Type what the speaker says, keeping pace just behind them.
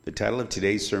The title of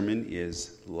today's sermon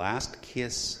is Last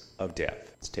Kiss of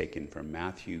Death. It's taken from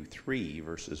Matthew 3,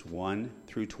 verses 1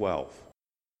 through 12.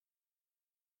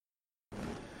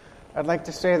 I'd like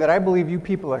to say that I believe you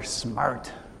people are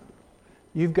smart.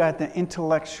 You've got the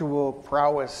intellectual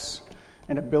prowess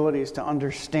and abilities to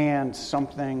understand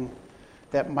something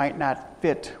that might not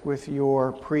fit with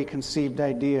your preconceived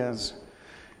ideas.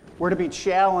 We're to be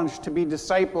challenged to be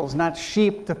disciples, not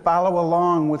sheep to follow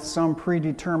along with some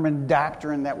predetermined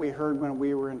doctrine that we heard when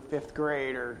we were in 5th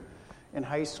grade or in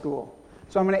high school.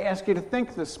 So I'm going to ask you to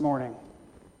think this morning.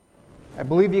 I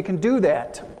believe you can do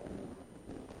that.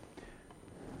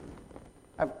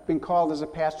 I've been called as a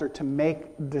pastor to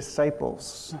make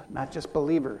disciples, not just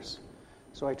believers.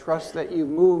 So I trust that you've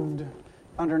moved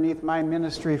underneath my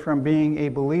ministry from being a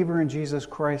believer in Jesus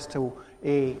Christ to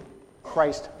a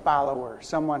Christ follower,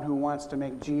 someone who wants to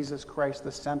make Jesus Christ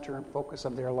the center and focus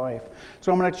of their life.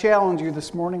 So I'm going to challenge you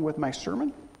this morning with my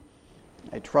sermon.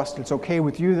 I trust it's okay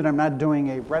with you that I'm not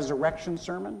doing a resurrection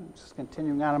sermon. I'm just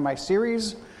continuing on in my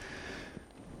series.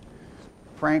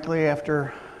 Frankly,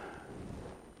 after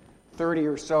 30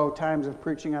 or so times of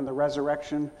preaching on the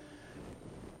resurrection,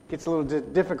 it gets a little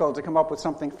difficult to come up with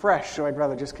something fresh, so I'd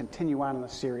rather just continue on in the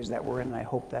series that we're in, and I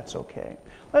hope that's okay.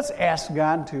 Let's ask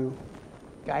God to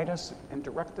guide us and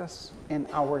direct us in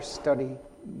our study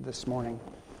this morning.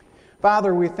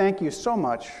 Father, we thank you so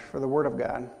much for the Word of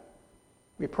God.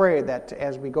 We pray that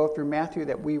as we go through Matthew,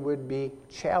 that we would be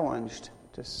challenged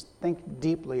to think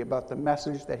deeply about the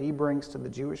message that he brings to the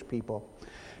Jewish people.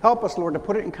 Help us, Lord, to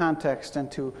put it in context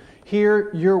and to hear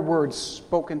your words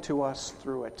spoken to us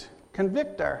through it.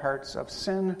 Convict our hearts of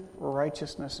sin,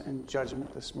 righteousness, and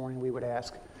judgment this morning, we would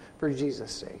ask, for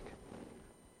Jesus' sake.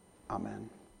 Amen.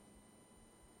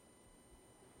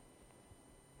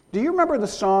 Do you remember the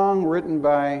song written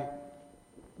by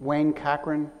Wayne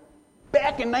Cochran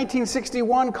back in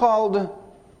 1961 called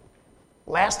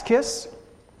Last Kiss?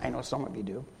 I know some of you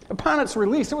do. Upon its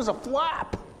release, it was a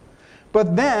flop.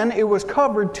 But then it was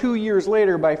covered 2 years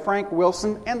later by Frank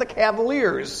Wilson and the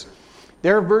Cavaliers.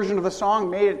 Their version of the song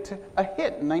made it a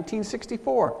hit in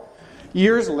 1964.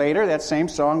 Years later, that same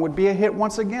song would be a hit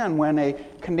once again when a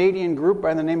Canadian group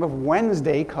by the name of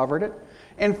Wednesday covered it.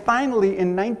 And finally,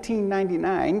 in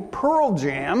 1999, Pearl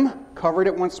Jam covered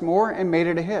it once more and made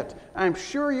it a hit. I'm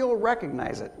sure you'll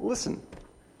recognize it. Listen.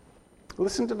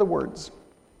 Listen to the words.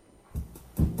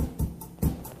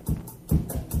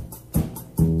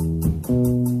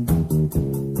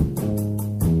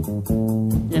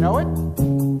 You know it?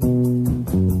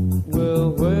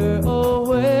 Well, where, oh,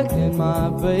 where can my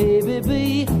baby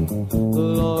be? The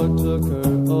Lord took her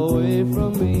away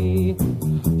from me.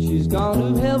 She's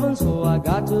gone to heaven, so I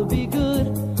got to be good,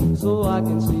 so I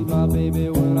can see my baby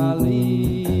when I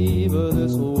leave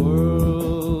this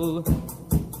world.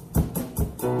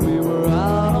 We were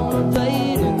out on a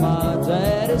date in my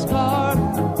daddy's car.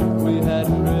 We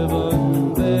hadn't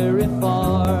driven very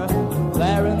far.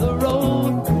 There in the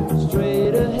road,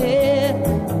 straight ahead,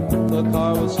 the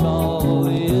car was stalled,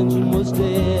 the engine was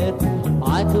dead.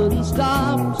 I couldn't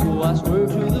stop, so I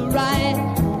swerved to the right.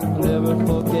 I'll never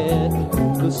forget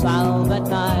the sound that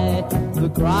night, the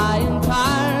crying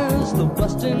tires, the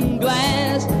busting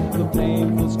glass, the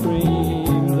painful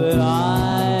scream that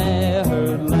I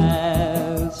heard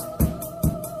last.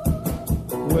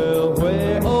 Well,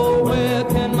 where, oh, where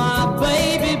can my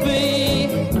baby be?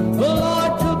 The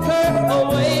Lord took her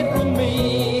away from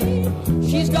me.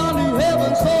 She's gone to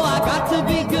heaven, so I got to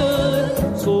be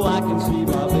good, so I can see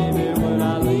my baby when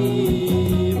I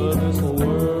leave this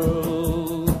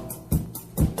world.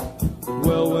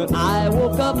 Well, when I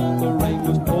woke up, the rain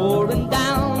was pouring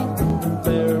down.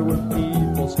 There were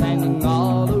people standing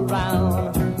all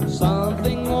around.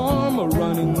 Something warm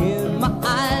running in my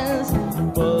eyes.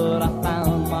 But I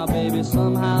found my baby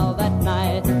somehow that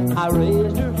night. I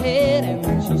raised her head and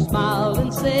then she smiled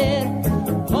and said,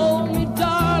 hold me,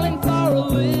 darling, for a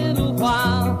little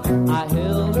while. I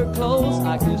held her close,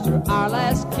 I kissed her our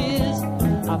last kiss.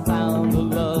 I found the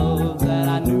love that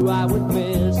I knew I would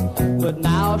miss. But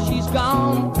now she's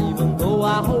gone, even though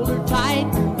I hold her tight.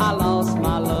 I lost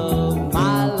my love,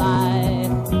 my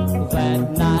life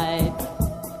that night.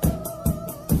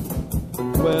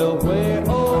 Well, where,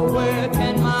 oh, where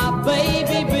can my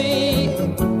baby be?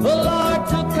 The Lord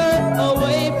took her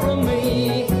away from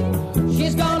me.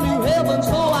 She's gone to heaven,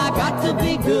 so I got to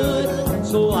be good,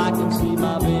 so I can see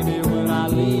my baby when I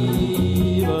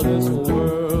leave this world.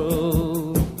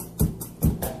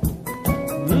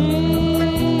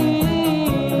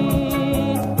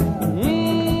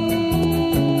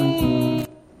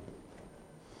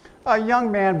 A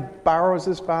young man borrows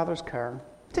his father's car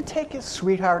to to take his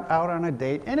sweetheart out on a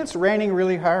date, and it's raining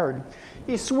really hard.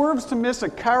 He swerves to miss a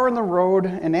car in the road,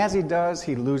 and as he does,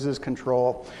 he loses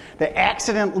control. The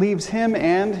accident leaves him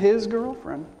and his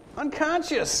girlfriend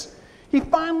unconscious. He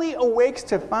finally awakes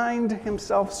to find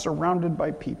himself surrounded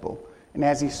by people. And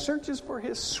as he searches for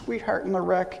his sweetheart in the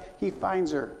wreck, he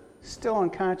finds her still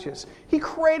unconscious. He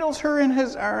cradles her in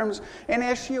his arms, and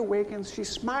as she awakens, she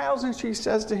smiles and she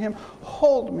says to him,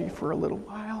 "Hold me for a little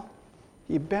while."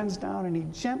 He bends down and he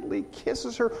gently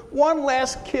kisses her one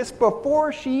last kiss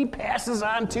before she passes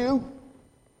on to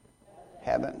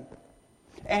heaven.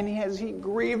 And as he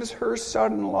grieves her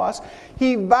sudden loss,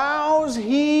 he vows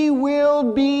he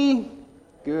will be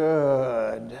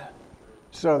good,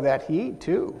 so that he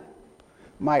too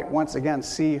might once again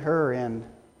see her in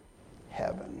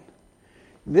heaven.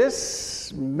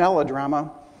 This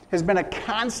melodrama has been a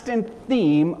constant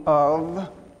theme of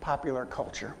popular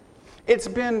culture. It's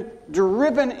been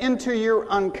driven into your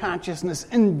unconsciousness,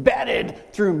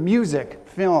 embedded through music,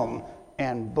 film,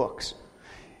 and books.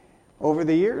 Over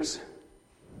the years,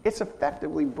 it's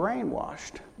effectively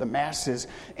brainwashed the masses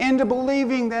into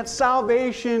believing that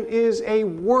salvation is a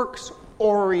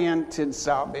works-oriented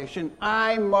salvation.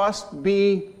 I must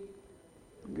be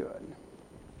good.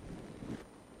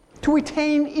 To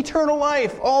attain eternal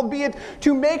life, albeit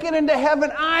to make it into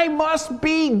heaven, I must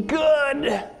be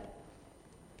good.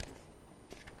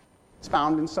 It's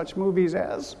found in such movies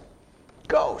as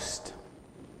Ghost,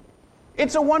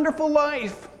 It's a Wonderful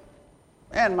Life,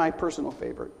 and my personal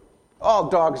favorite, All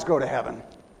Dogs Go to Heaven.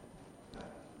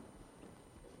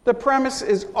 The premise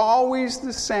is always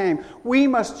the same. We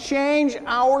must change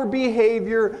our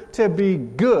behavior to be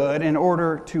good in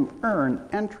order to earn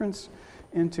entrance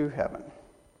into heaven.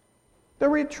 The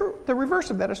reverse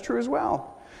of that is true as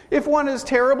well. If one is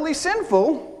terribly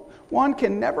sinful, one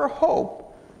can never hope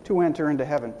to enter into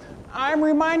heaven. I'm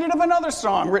reminded of another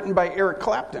song written by Eric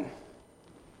Clapton.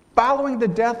 Following the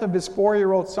death of his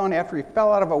 4-year-old son after he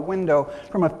fell out of a window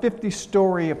from a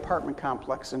 50-story apartment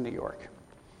complex in New York,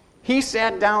 he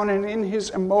sat down and in his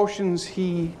emotions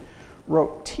he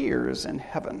wrote Tears in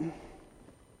Heaven.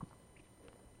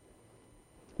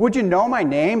 Would you know my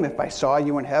name if I saw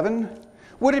you in heaven?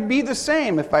 Would it be the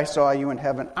same if I saw you in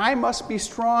heaven? I must be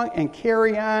strong and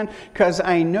carry on, because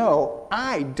I know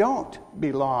I don't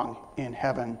belong in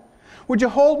heaven. Would you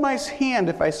hold my hand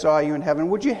if I saw you in heaven?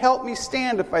 Would you help me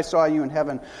stand if I saw you in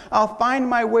heaven? I'll find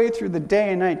my way through the day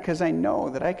and night, because I know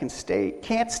that I can't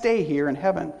stay here in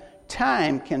heaven.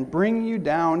 Time can bring you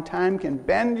down. Time can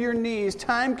bend your knees.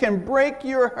 Time can break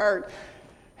your heart.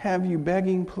 Have you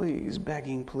begging, please,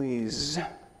 begging, please.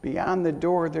 Beyond the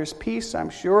door, there's peace, I'm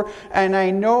sure, and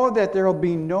I know that there will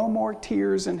be no more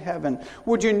tears in heaven.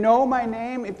 Would you know my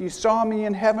name if you saw me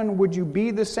in heaven? Would you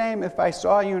be the same if I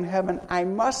saw you in heaven? I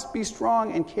must be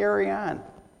strong and carry on,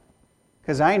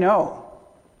 because I know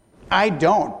I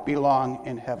don't belong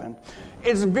in heaven.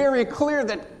 It's very clear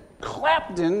that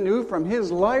Clapton knew from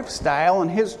his lifestyle and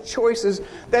his choices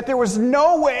that there was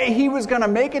no way he was going to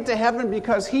make it to heaven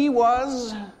because he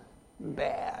was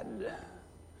bad.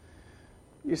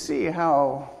 You see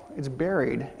how it's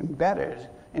buried, embedded,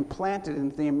 implanted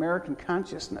into the American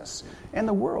consciousness and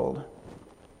the world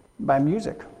by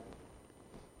music,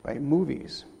 by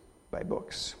movies, by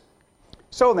books.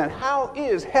 So then, how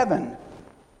is heaven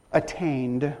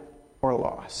attained or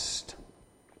lost?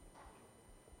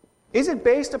 Is it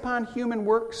based upon human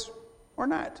works or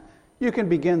not? You can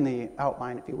begin the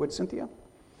outline if you would, Cynthia.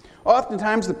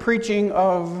 Oftentimes the preaching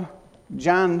of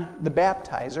John the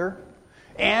Baptizer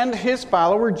and his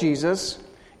follower Jesus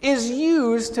is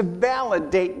used to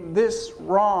validate this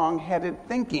wrong-headed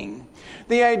thinking.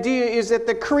 The idea is that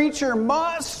the creature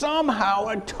must somehow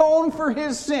atone for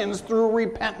his sins through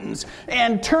repentance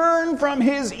and turn from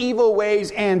his evil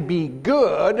ways and be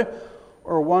good,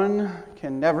 or one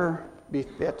can never be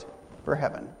fit for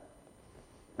heaven.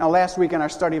 Now, last week in our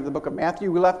study of the book of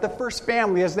Matthew, we left the first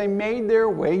family as they made their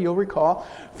way, you'll recall,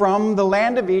 from the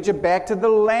land of Egypt back to the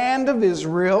land of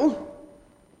Israel.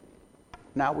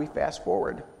 Now we fast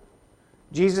forward.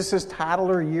 Jesus'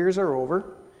 toddler years are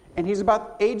over, and he's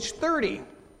about age 30.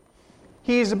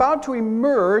 He's about to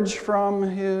emerge from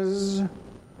his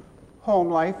home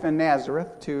life in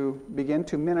Nazareth to begin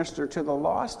to minister to the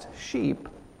lost sheep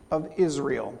of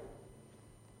Israel.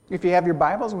 If you have your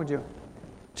Bibles, would you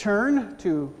turn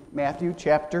to Matthew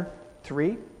chapter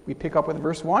 3? We pick up with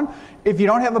verse 1. If you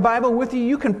don't have a Bible with you,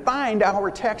 you can find our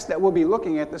text that we'll be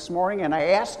looking at this morning, and I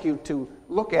ask you to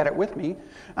look at it with me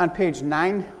on page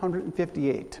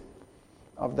 958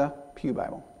 of the Pew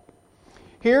Bible.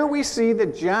 Here we see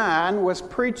that John was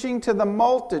preaching to the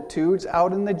multitudes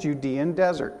out in the Judean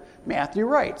desert. Matthew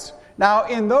writes, Now,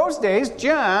 in those days,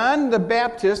 John the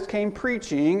Baptist came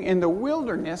preaching in the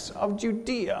wilderness of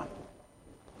Judea.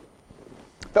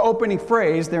 The opening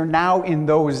phrase, "there now in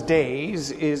those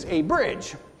days," is a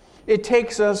bridge. It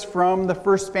takes us from the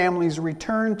first family's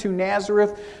return to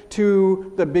Nazareth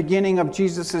to the beginning of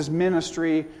Jesus'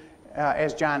 ministry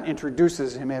as John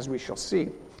introduces him, as we shall see.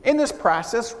 In this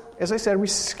process, as I said, we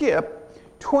skip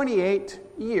 28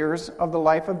 years of the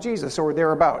life of Jesus, or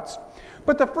thereabouts.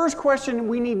 But the first question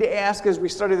we need to ask as we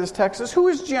study this text is, who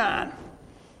is John?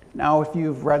 Now, if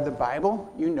you've read the Bible,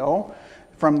 you know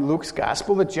from Luke's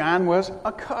gospel that John was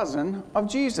a cousin of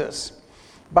Jesus.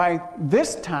 By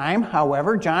this time,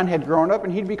 however, John had grown up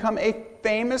and he'd become a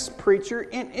famous preacher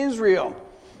in Israel.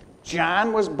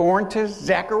 John was born to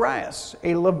Zacharias,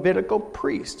 a Levitical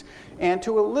priest, and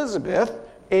to Elizabeth,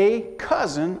 a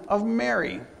cousin of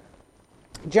Mary.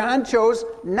 John chose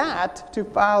not to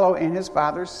follow in his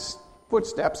father's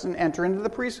footsteps and enter into the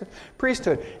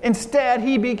priesthood. Instead,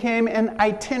 he became an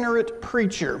itinerant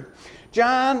preacher.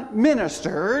 John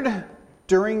ministered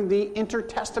during the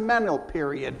intertestamental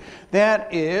period.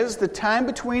 That is, the time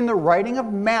between the writing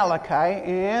of Malachi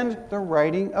and the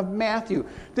writing of Matthew.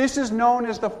 This is known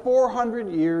as the 400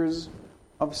 years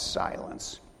of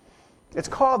silence. It's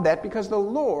called that because the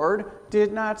Lord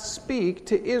did not speak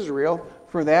to Israel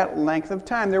for that length of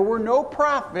time. There were no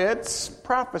prophets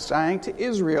prophesying to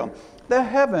Israel. The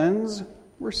heavens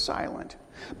were silent.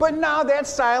 But now that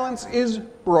silence is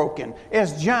broken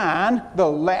as John, the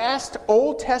last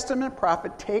Old Testament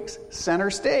prophet, takes center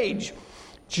stage.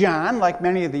 John, like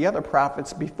many of the other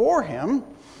prophets before him,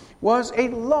 was a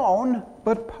lone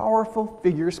but powerful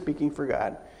figure speaking for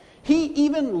God. He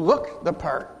even looked the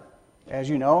part. As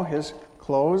you know, his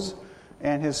clothes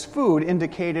and his food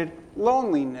indicated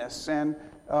loneliness and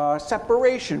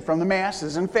separation from the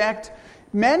masses. In fact,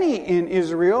 many in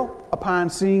Israel, upon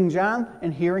seeing John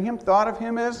and hearing him, thought of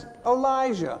him as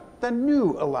Elijah, the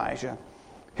new Elijah.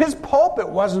 His pulpit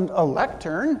wasn't a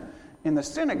lectern in the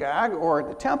synagogue or at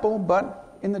the temple,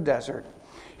 but in the desert.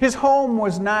 His home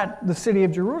was not the city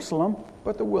of Jerusalem,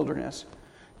 but the wilderness.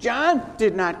 John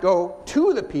did not go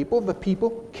to the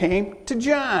people came to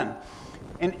John.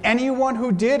 And anyone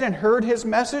who did and heard his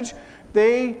message,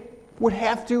 they would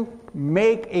have to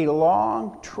make a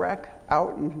long trek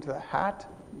out into the hot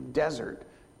desert,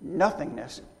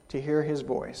 nothingness, to hear his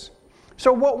voice.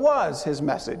 So what was his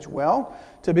message? Well,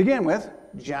 to begin with,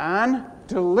 John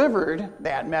delivered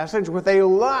that message with a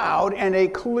loud and a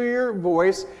clear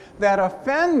voice that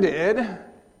offended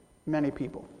many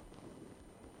people.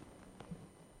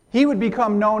 He would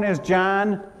become known as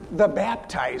John the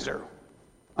Baptizer.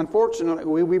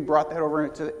 Unfortunately, we brought that over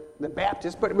into the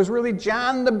Baptist, but it was really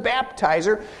John the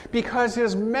Baptizer because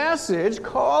his message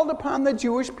called upon the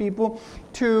Jewish people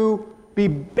to be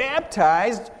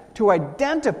baptized to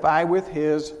identify with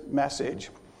his message.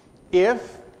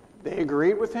 If they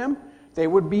agreed with him, they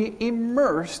would be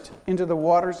immersed into the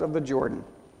waters of the Jordan.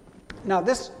 Now,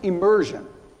 this immersion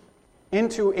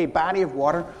into a body of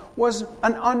water was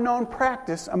an unknown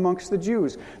practice amongst the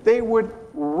Jews. They would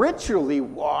ritually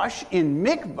wash in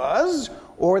mikvahs,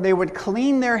 or they would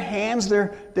clean their hands,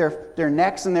 their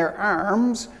necks, and their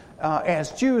arms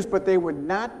as Jews, but they would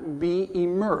not be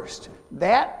immersed.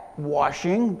 That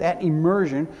washing, that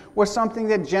immersion, was something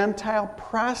that Gentile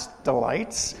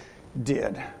proselytes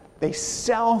did. They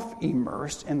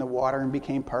self-immersed in the water and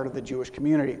became part of the Jewish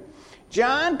community.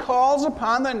 John calls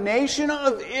upon the nation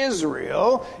of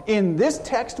Israel, in this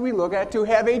text we look at, to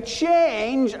have a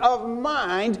change of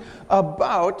mind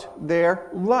about their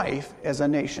life as a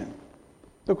nation.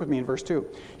 Look with me in verse 2.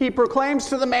 He proclaims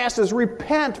to the masses,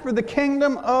 "Repent, for the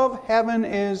kingdom of heaven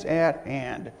is at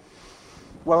hand."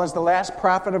 Well, as the last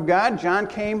prophet of God, John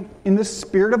came in the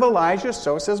spirit of Elijah,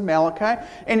 so says Malachi,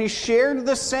 and he shared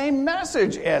the same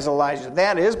message as Elijah.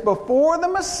 That is, before the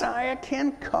Messiah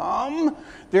can come,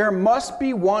 there must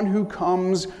be one who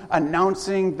comes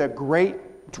announcing the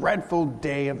great, dreadful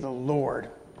day of the Lord.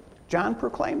 John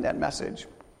proclaimed that message,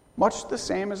 much the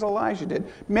same as Elijah did.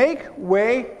 Make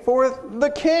way for the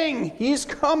king. He's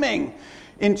coming.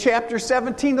 In chapter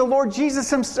 17, the Lord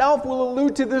Jesus himself will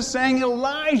allude to this, saying,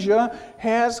 Elijah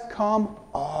has come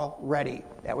already.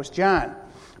 That was John.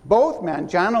 Both men,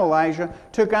 John and Elijah,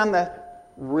 took on the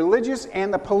religious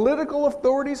and the political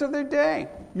authorities of their day.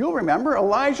 You'll remember,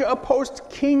 Elijah opposed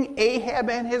King Ahab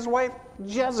and his wife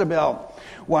Jezebel,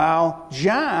 while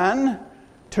John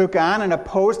took on and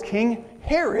opposed King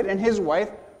Herod and his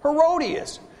wife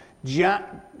Herodias.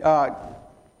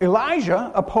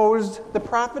 Elijah opposed the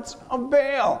prophets of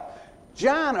Baal.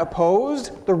 John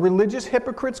opposed the religious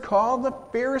hypocrites called the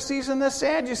Pharisees and the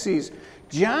Sadducees.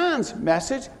 John's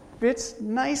message fits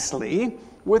nicely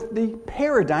with the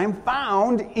paradigm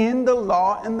found in the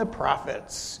law and the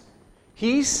prophets.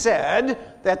 He said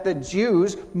that the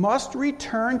Jews must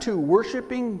return to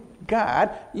worshiping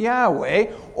God,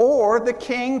 Yahweh, or the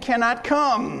king cannot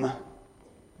come.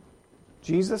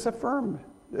 Jesus affirmed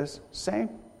this same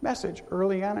message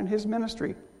early on in his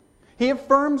ministry. He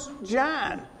affirms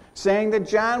John, saying that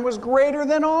John was greater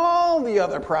than all the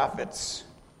other prophets.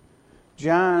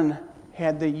 John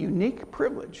had the unique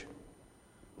privilege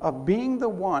of being the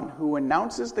one who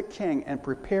announces the king and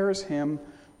prepares him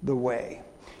the way.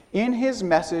 In his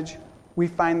message, we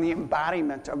find the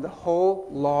embodiment of the whole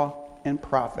law and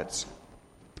prophets.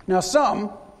 Now,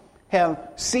 some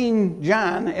have seen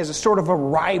John as a sort of a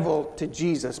rival to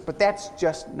Jesus, but that's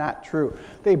just not true.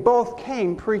 They both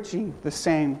came preaching the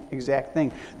same exact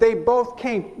thing. They both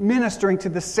came ministering to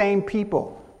the same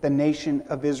people, the nation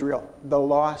of Israel, the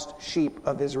lost sheep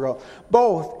of Israel.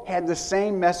 Both had the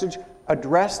same message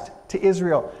addressed to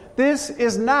Israel. This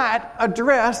is not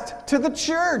addressed to the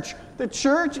church. The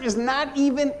church is not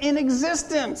even in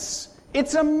existence.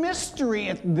 It's a mystery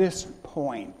at this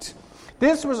point.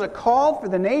 This was a call for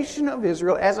the nation of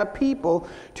Israel as a people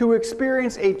to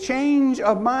experience a change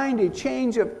of mind, a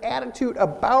change of attitude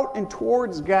about and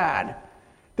towards God.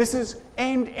 This is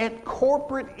aimed at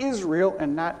corporate Israel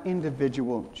and not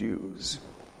individual Jews.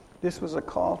 This was a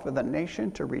call for the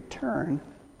nation to return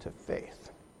to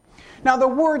faith. Now, the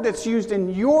word that's used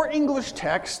in your English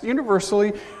text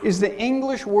universally is the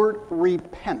English word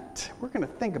repent. We're going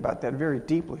to think about that very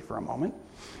deeply for a moment.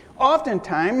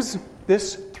 Oftentimes,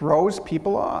 this throws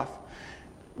people off.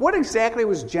 What exactly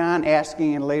was John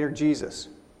asking and later Jesus?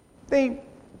 They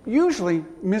usually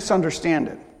misunderstand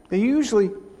it. They usually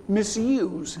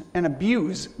misuse and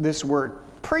abuse this word.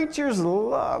 Preachers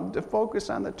love to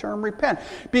focus on the term repent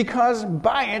because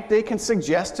by it they can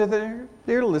suggest to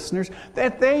their listeners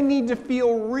that they need to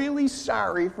feel really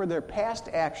sorry for their past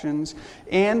actions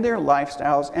and their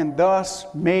lifestyles and thus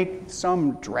make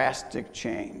some drastic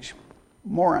change.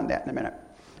 More on that in a minute.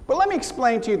 But let me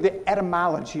explain to you the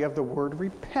etymology of the word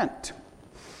repent.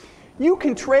 You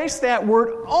can trace that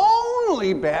word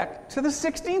only back to the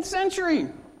 16th century.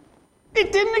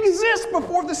 It didn't exist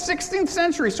before the 16th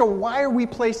century. So why are we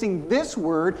placing this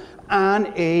word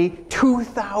on a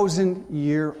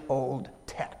 2,000-year-old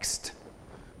text?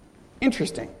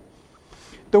 Interesting.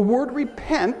 The word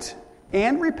repent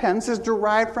and repentance is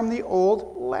derived from the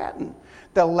Old Latin,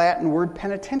 the Latin word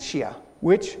penitentia,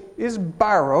 which is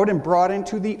borrowed and brought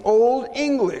into the Old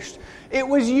English. It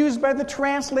was used by the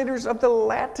translators of the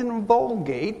Latin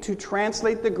Vulgate to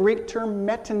translate the Greek term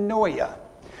metanoia.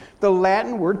 The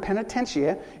Latin word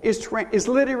penitentia is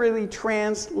literally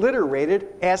transliterated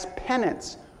as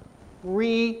penance.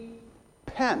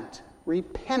 Repent.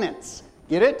 Repentance.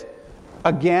 Get it?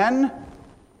 Again,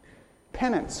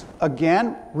 penance.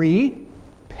 Again,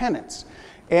 repentance.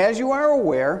 As you are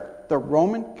aware, the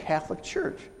Roman Catholic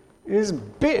Church is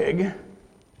big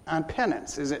on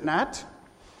penance, is it not?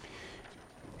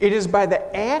 It is by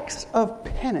the acts of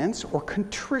penance or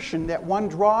contrition that one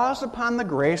draws upon the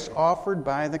grace offered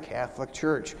by the Catholic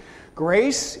Church.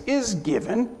 Grace is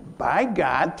given by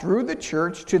God through the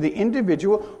church to the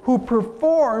individual who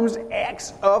performs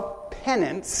acts of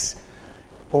penance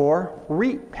or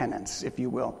repentance, if you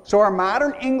will. So our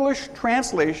modern English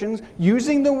translations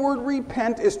using the word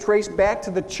repent is traced back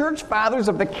to the church fathers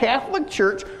of the Catholic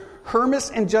Church, Hermas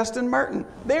and Justin Martin.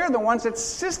 They're the ones that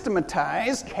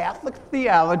systematized Catholic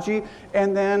theology,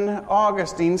 and then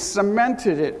Augustine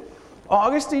cemented it.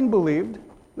 Augustine believed,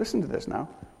 listen to this now,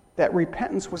 that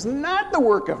repentance was not the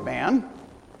work of man,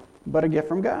 but a gift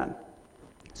from God.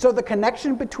 So the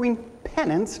connection between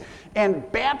penance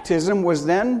and baptism was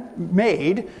then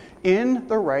made in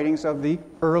the writings of the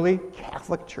early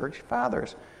Catholic Church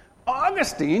fathers.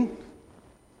 Augustine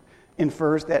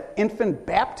infers that infant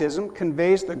baptism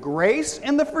conveys the grace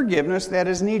and the forgiveness that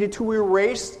is needed to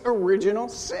erase original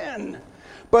sin.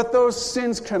 But those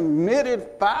sins committed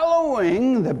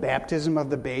following the baptism of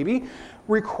the baby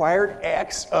required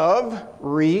acts of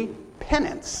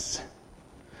repentance.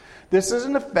 This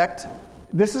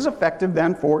is effective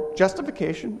then for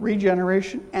justification,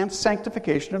 regeneration, and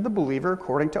sanctification of the believer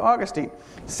according to Augustine.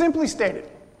 Simply stated,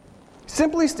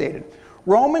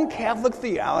 Roman Catholic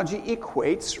theology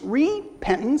equates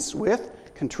repentance with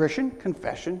contrition,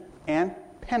 confession, and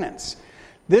penance.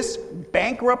 This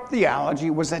bankrupt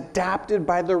theology was adopted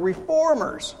by the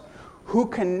Reformers, who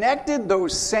connected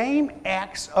those same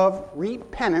acts of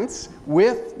repentance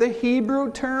with the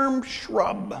Hebrew term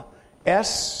shrub,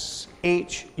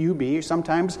 S-H-U-B.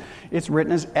 Sometimes it's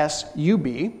written as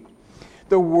S-U-B.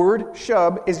 The word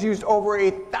shub is used over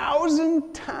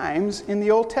 1,000 times in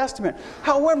the Old Testament.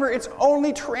 However, it's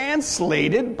only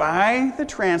translated by the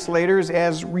translators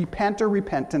as repent or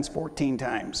repentance 14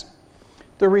 times.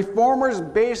 The Reformers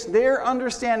based their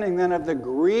understanding then of the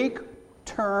Greek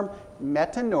term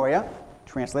metanoia,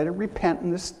 translated repent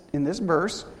in this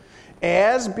verse,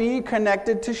 as being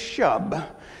connected to shub.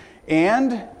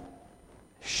 And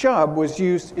shub was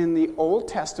used in the Old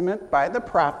Testament by the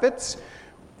prophets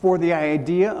for the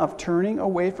idea of turning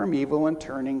away from evil and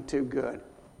turning to good.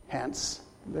 Hence,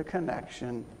 the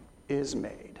connection is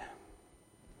made.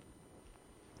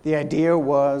 The idea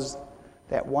was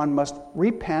that one must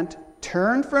repent,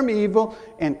 turn from evil,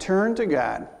 and turn to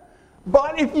God.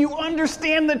 But if you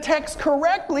understand the text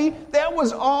correctly, that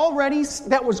was always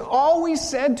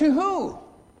said to who?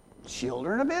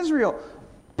 Children of Israel,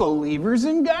 believers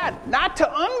in God, not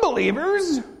to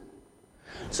unbelievers.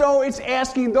 So it's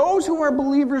asking those who are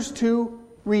believers to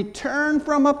return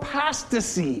from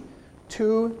apostasy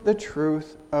to the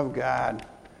truth of God.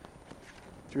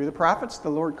 Through the prophets, the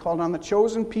Lord called on the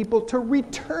chosen people to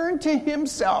return to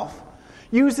Himself,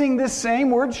 using this same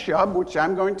word shub, which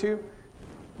I'm going to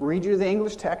read you the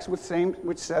English text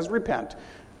which says repent.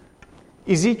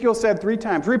 Ezekiel said 3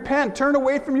 times, repent, turn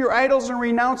away from your idols and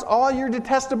renounce all your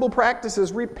detestable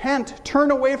practices. Repent, turn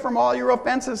away from all your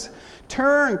offenses.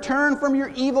 Turn from your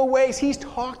evil ways. He's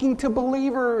talking to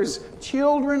believers,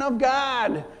 children of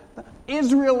God,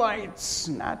 Israelites,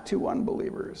 not to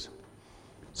unbelievers.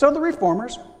 So the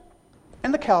Reformers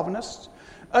and the Calvinists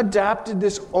adopted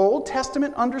this Old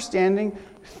Testament understanding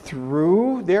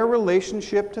through their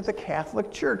relationship to the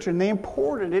Catholic Church, and they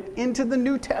imported it into the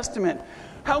New Testament.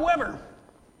 However,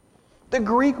 the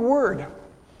Greek word,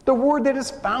 the word that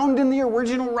is found in the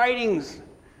original writings,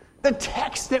 the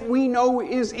text that we know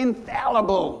is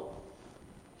infallible,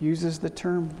 uses the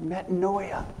term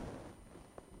metanoia,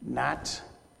 not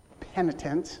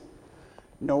penitent,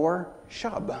 nor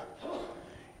shub.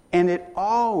 And it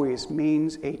always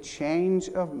means a change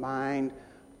of mind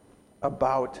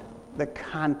about the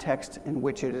context in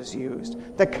which it is used.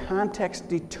 The context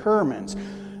determines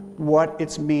what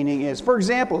its meaning is. For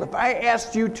example, if I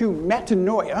asked you to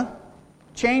metanoia,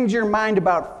 change your mind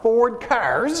about Ford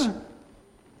cars,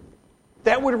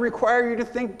 that would require you to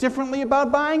think differently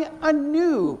about buying a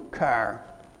new car.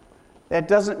 That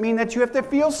doesn't mean that you have to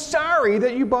feel sorry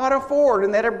that you bought a Ford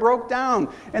and that it broke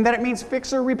down and that it means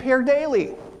fix or repair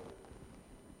daily.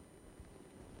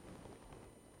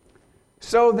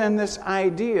 So then this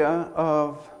idea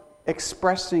of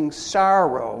expressing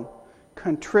sorrow,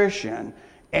 contrition,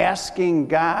 asking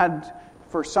God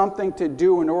for something to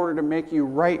do in order to make you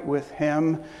right with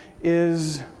Him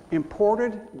is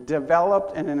imported,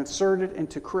 developed, and inserted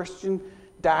into Christian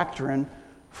doctrine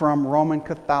from Roman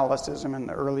Catholicism in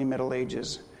the early Middle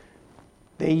Ages.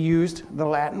 They used the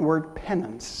Latin word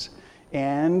penance,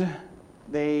 and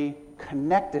they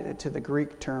connected it to the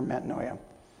Greek term metanoia.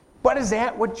 But is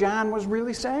that what John was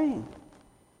really saying?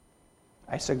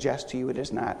 I suggest to you it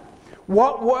is not.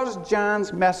 What was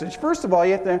John's message? First of all,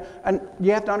 you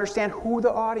have to understand who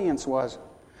the audience was.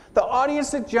 The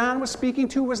audience that John was speaking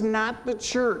to was not the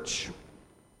church.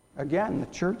 Again, the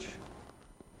church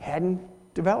hadn't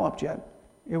developed yet.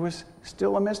 It was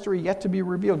still a mystery yet to be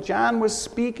revealed. John was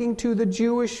speaking to the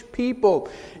Jewish people.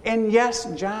 And yes,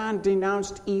 John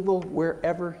denounced evil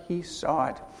wherever he saw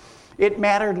it. It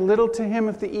mattered little to him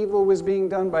if the evil was being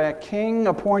done by a king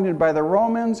appointed by the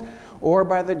Romans or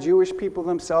by the Jewish people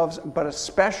themselves, but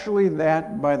especially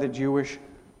that by the Jewish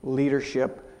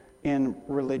leadership in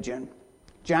religion.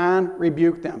 John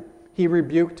rebuked them. He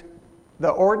rebuked the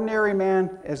ordinary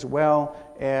man as well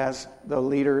as the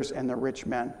leaders and the rich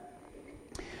men.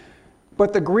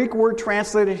 But the Greek word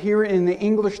translated here in the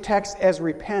English text as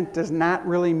repent does not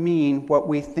really mean what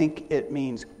we think it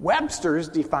means. Webster's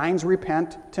defines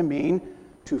repent to mean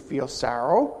to feel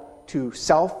sorrow, to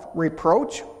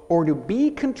self-reproach, or to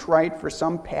be contrite for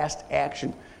some past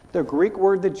action. The Greek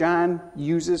word that John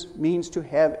uses means to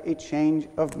have a change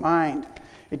of mind.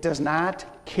 It does not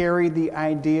carry the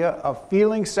idea of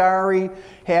feeling sorry,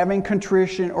 having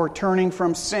contrition, or turning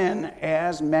from sin,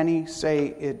 as many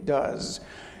say it does.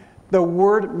 The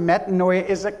word metanoia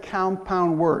is a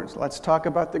compound word. Let's talk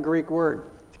about the Greek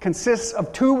word. It consists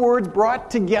of 2 words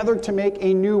brought together to make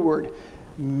a new word.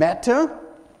 Meta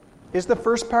is the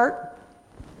first part.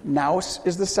 Nous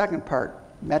is the second part.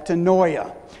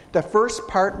 Metanoia. The first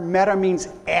part, meta, means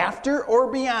after or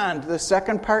beyond. The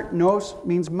second part, nous,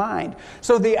 means mind.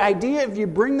 So the idea, if you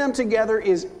bring them together,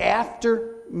 is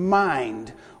after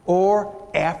mind or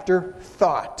after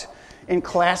thought. In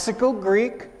classical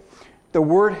Greek, The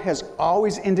word has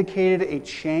always indicated a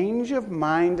change of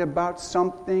mind about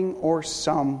something or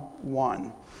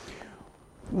someone.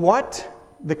 What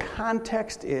the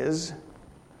context is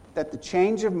that the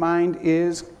change of mind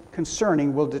is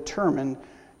concerning will determine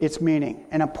its meaning.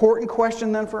 An important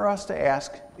question then for us to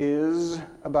ask is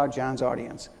about John's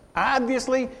audience.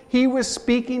 Obviously, he was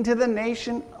speaking to the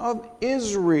nation of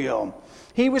Israel.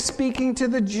 He was speaking to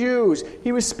the Jews.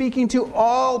 He was speaking to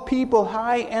all people,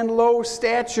 high and low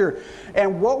stature.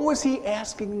 And what was he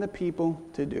asking the people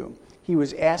to do? He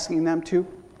was asking them to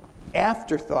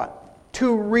afterthought,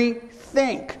 to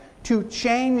rethink, to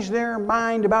change their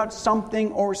mind about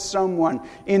something or someone.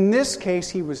 In this case,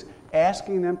 he was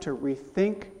asking them to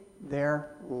rethink their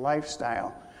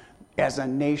lifestyle as a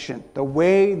nation, the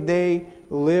way they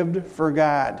lived for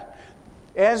God.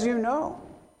 As you know,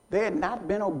 they had not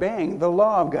been obeying the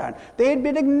law of God. They had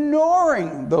been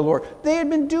ignoring the Lord. They had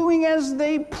been doing as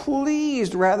they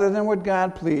pleased rather than what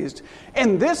God pleased.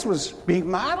 And this was being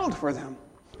modeled for them.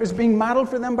 It was being modeled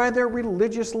for them by their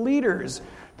religious leaders,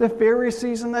 the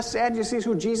Pharisees and the Sadducees,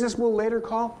 who Jesus will later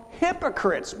call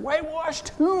hypocrites, whitewashed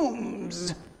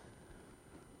tombs.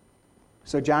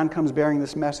 So John comes bearing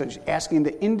this message, asking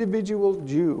the individual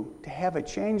Jew to have a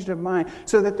change of mind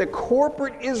so that the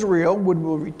corporate Israel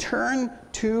will return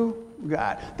to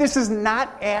God. This is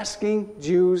not asking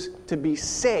Jews to be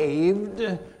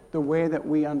saved the way that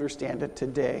we understand it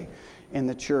today in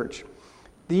the church.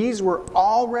 These were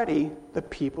already the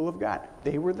people of God.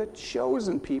 They were the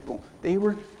chosen people. They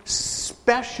were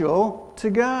special to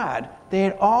God. They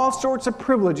had all sorts of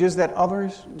privileges that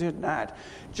others did not.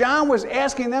 John was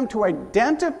asking them to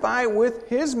identify with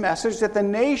his message that the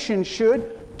nation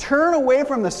should turn away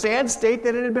from the sad state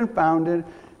that it had been founded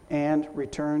and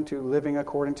return to living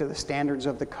according to the standards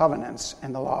of the covenants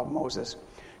and the law of Moses.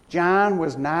 John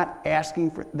was not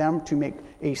asking for them to make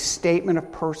a statement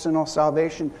of personal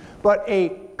salvation, but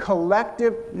a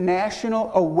collective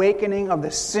national awakening of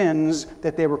the sins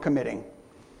that they were committing.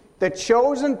 The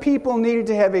chosen people needed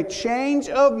to have a change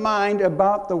of mind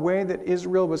about the way that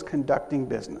Israel was conducting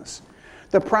business.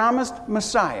 The promised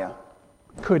Messiah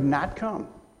could not come.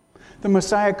 The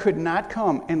Messiah could not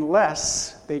come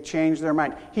unless they changed their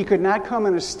mind. He could not come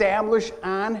and establish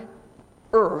on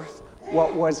earth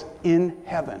what was in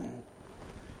heaven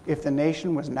if the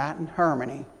nation was not in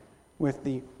harmony with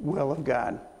the will of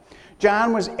God.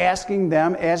 John was asking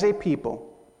them as a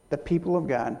people, the people of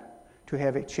God, to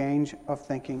have a change of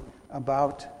thinking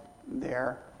about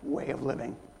their way of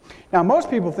living. Now,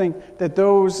 most people think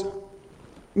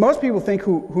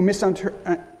who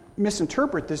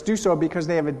misinterpret this do so because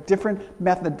they have a different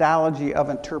methodology of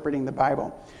interpreting the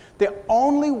Bible. The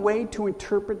only way to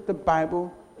interpret the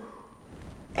Bible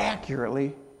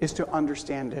accurately is to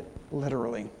understand it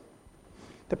literally.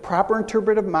 The proper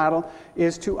interpretive model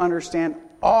is to understand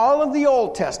all of the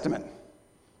Old Testament,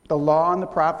 the law and the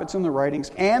prophets and the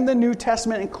writings, and the New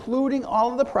Testament, including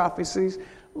all of the prophecies,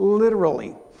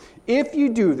 literally. If you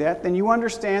do that, then you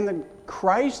understand that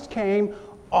Christ came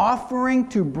offering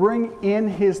to bring in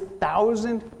his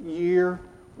 1,000-year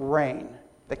reign.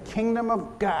 The kingdom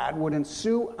of God would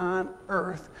ensue on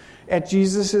earth at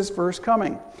Jesus' first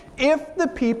coming, if the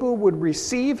people would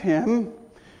receive him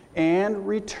and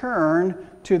return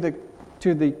to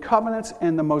the covenants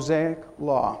and the Mosaic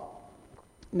law.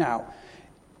 Now,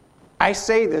 I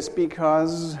say this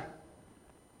because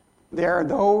there are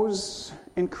those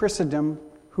in Christendom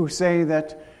who say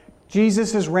that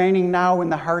Jesus is reigning now in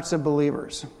the hearts of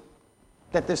believers,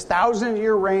 that this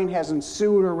 1,000-year reign has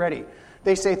ensued already.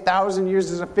 They say 1,000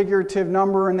 years is a figurative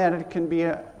number and that it can be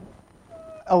a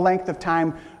length of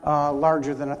time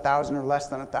larger than 1,000 or less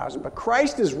than 1,000. But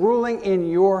Christ is ruling in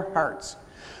your hearts.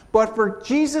 But for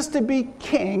Jesus to be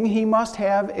king, he must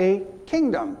have a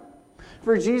kingdom.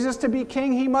 For Jesus to be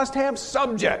king, he must have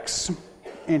subjects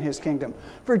in his kingdom.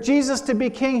 For Jesus to be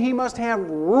king, he must have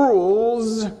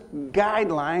rules,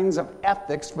 guidelines of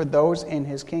ethics for those in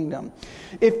his kingdom.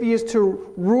 If he is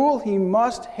to rule, he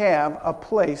must have a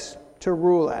place to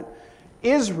rule at.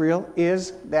 Israel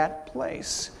is that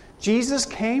place. Jesus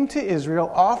came to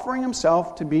Israel offering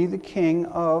himself to be the king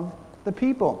of the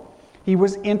people. He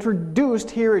was introduced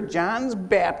here at John's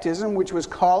baptism, which was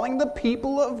calling the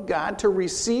people of God to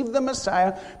receive the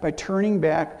Messiah by turning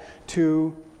back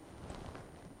to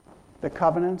the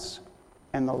covenants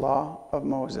and the law of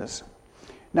Moses.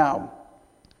 Now,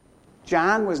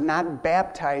 John was not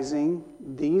baptizing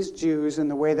these Jews in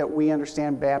the way that we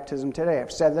understand baptism today.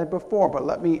 I've said that before, but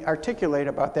let me articulate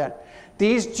about that.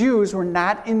 These Jews were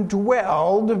not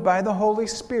indwelled by the Holy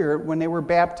Spirit when they were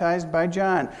baptized by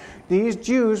John. These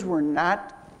Jews were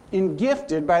not and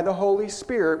gifted by the Holy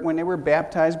Spirit when they were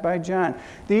baptized by John.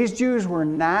 These Jews were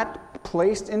not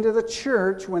placed into the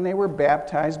church when they were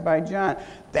baptized by John.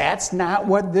 That's not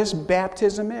what this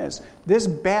baptism is. This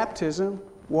baptism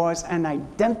was an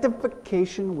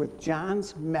identification with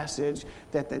John's message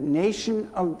that the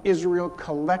nation of Israel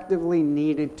collectively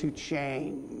needed to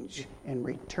change and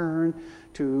return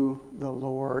to the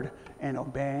Lord and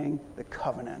obeying the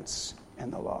covenants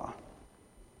and the law.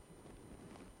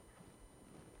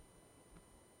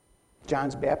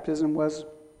 John's baptism was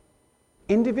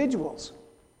individuals,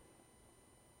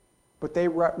 but they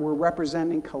were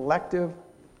representing collective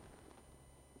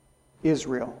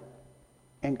Israel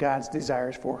and God's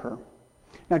desires for her.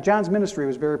 Now, John's ministry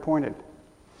was very pointed.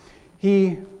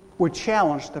 He would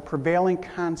challenge the prevailing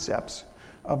concepts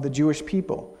of the Jewish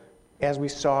people, as we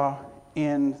saw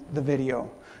in the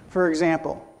video. For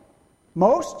example,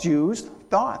 most Jews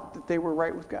thought that they were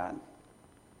right with God.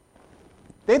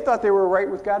 They thought they were right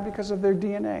with God because of their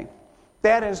DNA.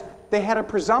 That is, they had a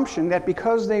presumption that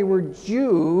because they were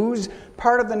Jews,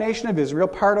 part of the nation of Israel,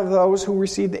 part of those who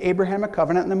received the Abrahamic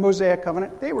covenant and the Mosaic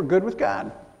covenant, they were good with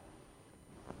God.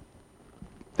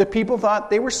 The people thought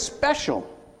they were special,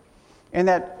 and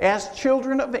that as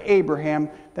children of Abraham,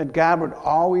 that God would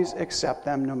always accept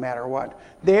them no matter what.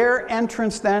 Their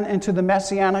entrance then into the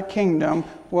Messianic kingdom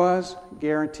was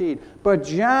guaranteed. But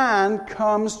John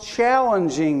comes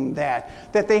challenging that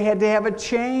they had to have a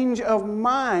change of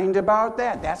mind about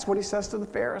that. That's what he says to the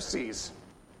Pharisees.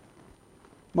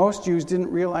 Most Jews didn't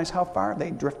realize how far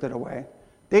they drifted away.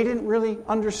 They didn't really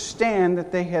understand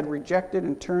that they had rejected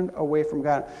and turned away from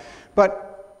God. But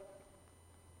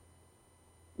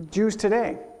Jews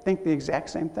today think the exact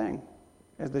same thing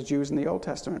as the Jews in the Old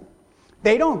Testament.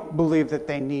 They don't believe that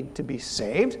they need to be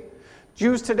saved.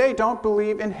 Jews today don't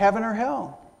believe in heaven or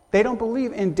hell. They don't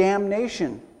believe in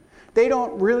damnation. They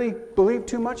don't really believe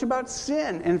too much about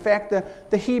sin. In fact,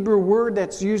 the Hebrew word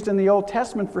that's used in the Old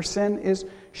Testament for sin is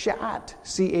sha'at,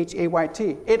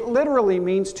 C-H-A-Y-T. It literally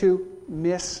means to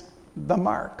miss the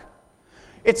mark.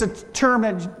 It's a term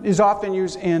that is often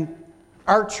used in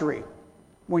archery.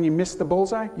 When you miss the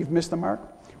bullseye, you've missed the mark.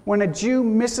 When a Jew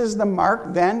misses the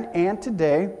mark then and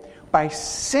today by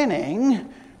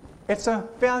sinning, it's a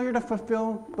failure to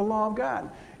fulfill the law of God.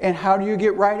 And how do you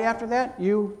get right after that?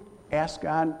 You ask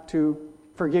God to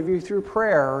forgive you through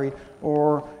prayer,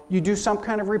 or you do some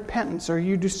kind of repentance, or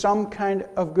you do some kind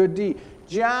of good deed.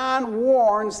 John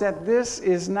warns that this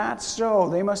is not so.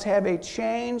 They must have a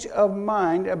change of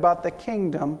mind about the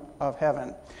kingdom of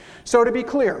heaven. So to be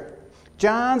clear,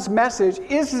 John's message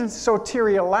isn't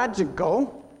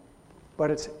soteriological, but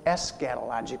it's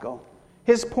eschatological.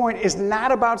 His point is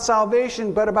not about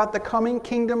salvation, but about the coming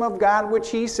kingdom of God, which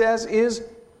he says is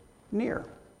near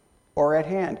or at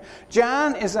hand.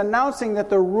 John is announcing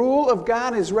that the rule of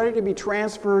God is ready to be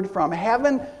transferred from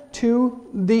heaven to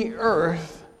the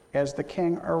earth as the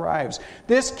king arrives.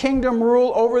 This kingdom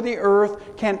rule over the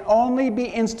earth can only be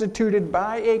instituted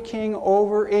by a king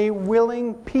over a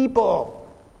willing people.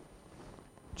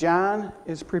 John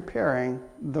is preparing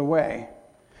the way.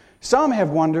 Some have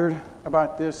wondered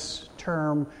about this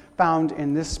term found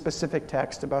in this specific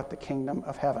text about the kingdom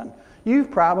of heaven. You've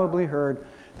probably heard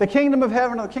the kingdom of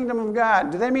heaven or the kingdom of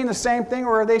God. Do they mean the same thing,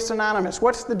 or are they synonymous?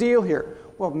 What's the deal here?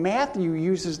 Well, Matthew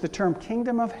uses the term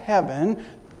kingdom of heaven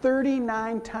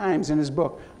 39 times in his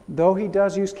book, though he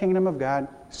does use kingdom of God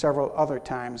several other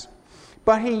times.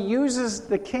 But he uses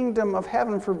the kingdom of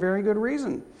heaven for very good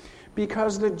reason,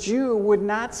 because the Jew would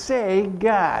not say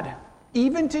God.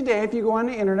 Even today, if you go on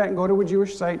the internet and go to a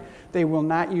Jewish site, they will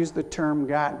not use the term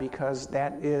God, because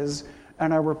that is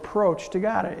a reproach to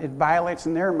God. It violates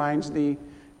in their minds the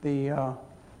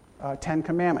Ten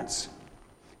Commandments.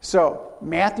 So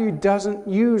Matthew doesn't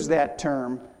use that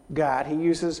term God. He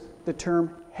uses the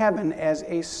term heaven as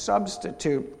a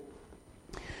substitute.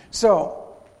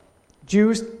 So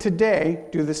Jews today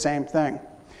do the same thing.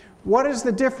 What is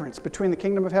the difference between the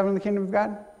kingdom of heaven and the kingdom of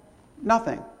God?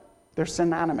 Nothing. They're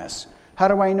synonymous. How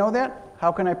do I know that?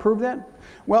 How can I prove that?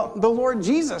 Well, the Lord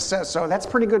Jesus says so. That's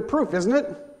pretty good proof, isn't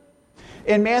it?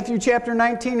 In Matthew chapter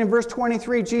 19 and verse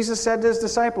 23, Jesus said to his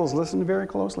disciples, listen very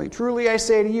closely, "Truly I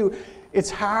say to you, it's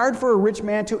hard for a rich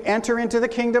man to enter into the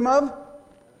kingdom of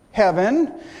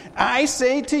heaven. I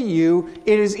say to you,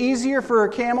 it is easier for a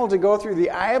camel to go through the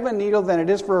eye of a needle than it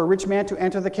is for a rich man to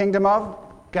enter the kingdom of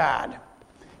God."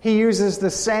 He uses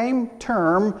the same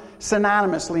term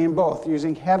synonymously in both,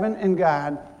 using heaven and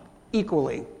God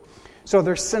equally. So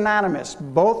they're synonymous.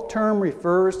 Both term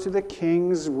refers to the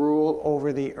king's rule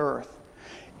over the earth.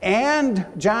 And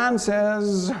John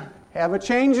says, have a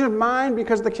change of mind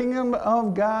because the kingdom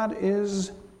of God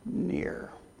is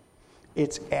near.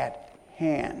 It's at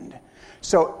hand.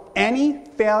 So any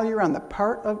failure on the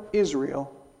part of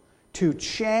Israel to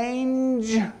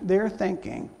change their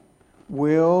thinking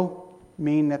will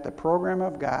mean that the program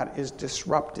of God is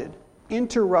disrupted,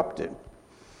 interrupted.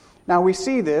 Now we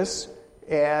see this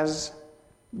as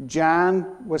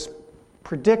John was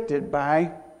predicted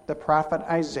by the prophet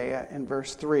Isaiah in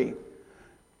verse 3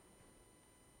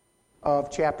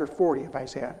 of chapter 40 of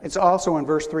Isaiah. It's also in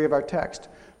verse 3 of our text.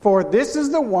 For this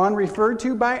is the one referred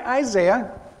to by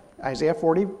Isaiah, Isaiah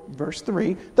 40, verse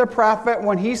 3, the prophet,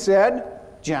 when he said,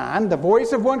 John, the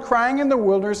voice of one crying in the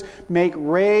wilderness, make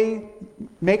ready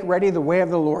the way of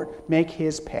the Lord, make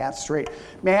his path straight.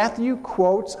 Matthew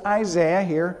quotes Isaiah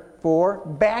here for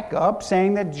backup,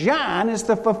 saying that John is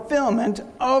the fulfillment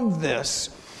of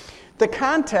this. The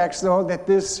context, though, that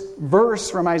this verse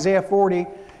from Isaiah 40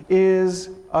 is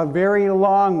a very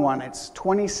long one. It's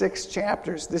 26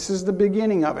 chapters. This is the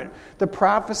beginning of it. The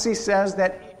prophecy says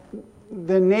that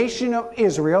the nation of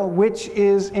Israel, which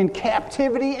is in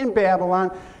captivity in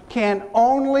Babylon, can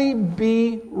only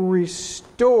be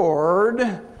restored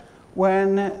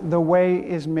when the way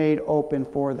is made open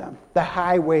for them. The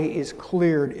highway is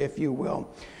cleared, if you will.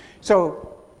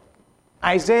 So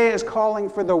Isaiah is calling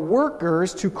for the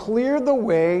workers to clear the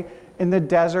way in the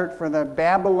desert for the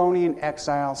Babylonian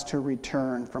exiles to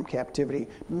return from captivity.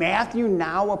 Matthew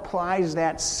now applies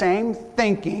that same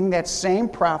thinking, that same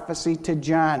prophecy to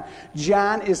John.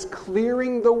 John is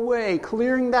clearing the way,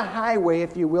 clearing the highway,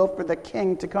 if you will, for the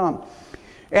king to come.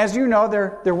 As you know,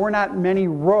 there were not many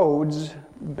roads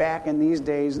back in these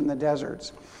days in the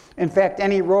deserts. In fact,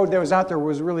 any road that was out there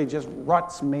was really just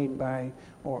ruts made by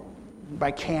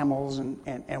camels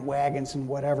and wagons and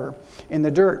whatever in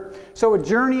the dirt. So a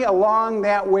journey along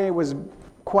that way was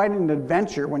quite an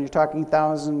adventure when you're talking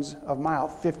thousands of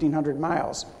miles, 1,500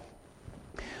 miles.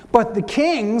 But the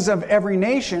kings of every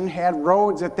nation had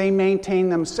roads that they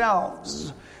maintained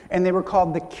themselves, and they were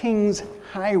called the King's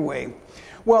Highway.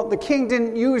 Well, the king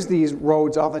didn't use these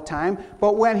roads all the time,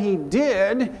 but when he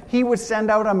did, he would send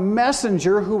out a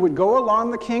messenger who would go along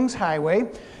the King's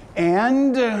Highway,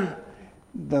 and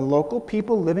the local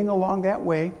people living along that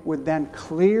way would then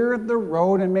clear the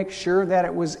road and make sure that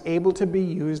it was able to be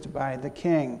used by the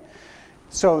king.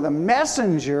 So the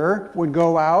messenger would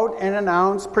go out and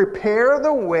announce, prepare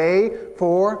the way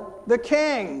for the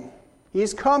king.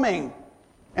 He's coming.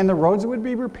 And the roads would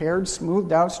be repaired,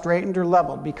 smoothed out, straightened, or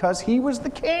leveled because he was the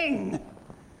king.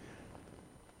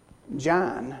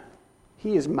 John,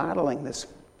 he is modeling this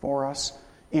for us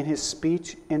in his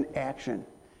speech and action.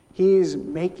 He's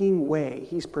making way.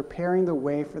 He's preparing the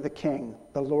way for the king,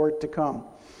 the Lord to come.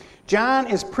 John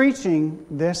is preaching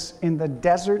this in the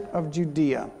desert of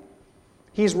Judea.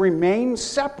 He's remained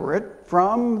separate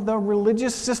from the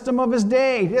religious system of his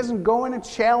day. He doesn't go in and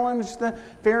challenge the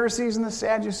Pharisees and the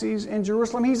Sadducees in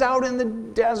Jerusalem. He's out in the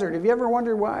desert. Have you ever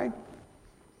wondered why?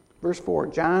 Verse 4,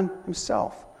 John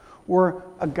himself wore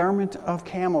a garment of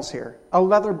camel's hair, a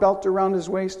leather belt around his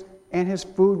waist, and his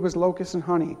food was locusts and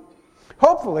honey.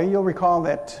 Hopefully, you'll recall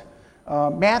that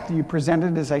Matthew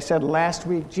presented, as I said last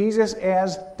week, Jesus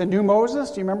as the new Moses.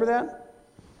 Do you remember that?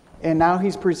 And now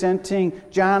he's presenting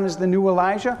John as the new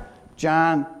Elijah.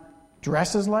 John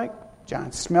dresses like,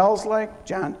 John smells like,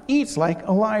 John eats like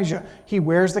Elijah. He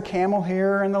wears the camel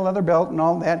hair and the leather belt and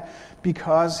all that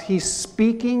because he's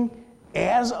speaking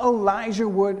as Elijah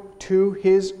would to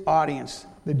his audience,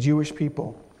 the Jewish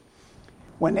people.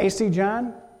 When they see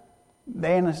John,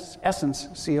 they in essence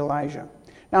see Elijah.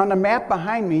 Now on the map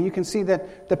behind me, you can see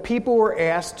that the people were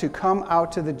asked to come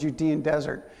out to the Judean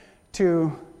desert.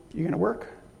 You going to work?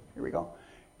 Here we go.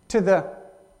 To the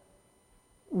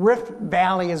Rift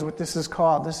Valley is what this is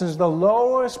called. This is the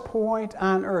lowest point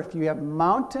on earth. You have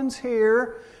mountains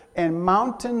here and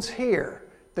mountains here.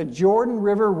 The Jordan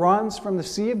River runs from the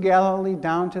Sea of Galilee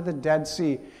down to the Dead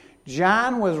Sea.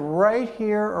 John was right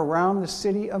here around the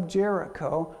city of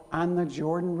Jericho on the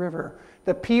Jordan River.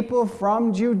 The people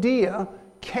from Judea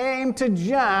came to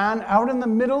John out in the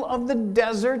middle of the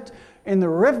desert in the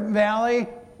Rift Valley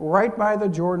right by the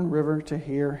Jordan River to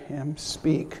hear him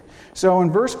speak. So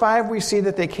in verse 5 we see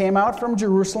that they came out from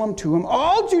Jerusalem to him,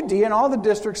 all Judea and all the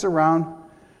districts around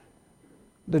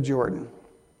the Jordan.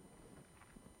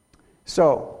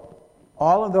 So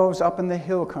all of those up in the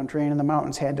hill country and in the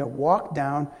mountains had to walk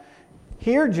down,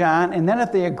 hear John, and then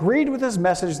if they agreed with his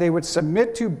message, they would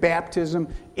submit to baptism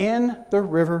in the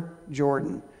river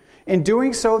Jordan. In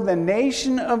doing so, the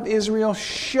nation of Israel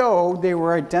showed they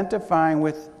were identifying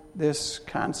with this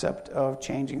concept of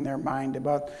changing their mind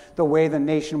about the way the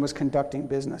nation was conducting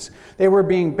business. They were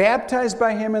being baptized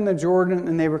by him in the Jordan,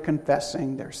 and they were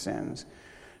confessing their sins.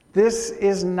 This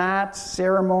is not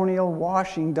ceremonial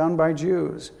washing done by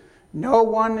Jews. No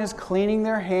one is cleaning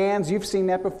their hands. You've seen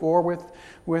that before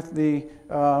with the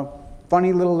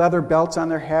funny little leather belts on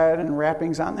their head and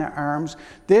wrappings on their arms.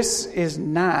 This is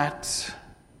not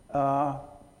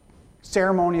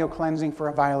ceremonial cleansing for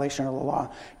a violation of the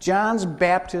law. John's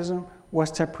baptism was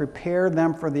to prepare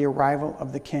them for the arrival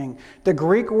of the king. The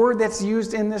Greek word that's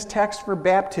used in this text for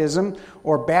baptism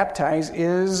or baptize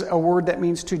is a word that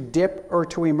means to dip or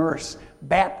to immerse.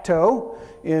 Bapto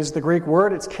is the Greek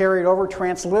word. It's carried over,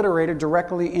 transliterated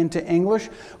directly into English.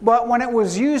 But when it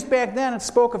was used back then, it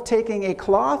spoke of taking a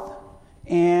cloth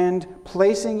and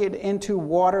placing it into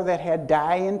water that had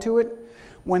dye into it.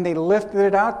 When they lifted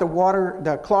it out,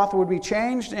 the cloth would be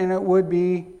changed and it would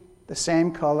be the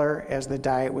same color as the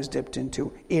dye it was dipped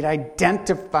into. It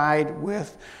identified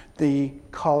with the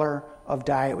color of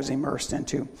dye it was immersed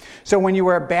into. So when you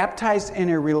are baptized in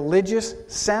a religious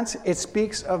sense, it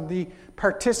speaks of the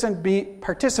participant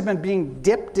being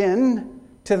dipped in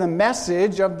to the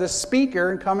message of the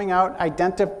speaker and coming out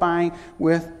identifying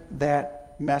with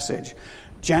that message.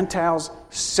 Gentiles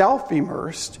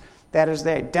self-immersed, that is,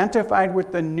 they identified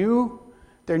with their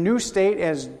new state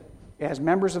as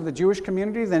members of the Jewish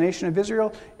community, the nation of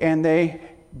Israel, and they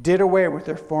did away with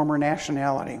their former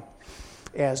nationality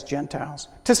as Gentiles.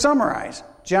 To summarize,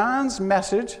 John's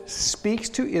message speaks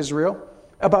to Israel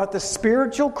about the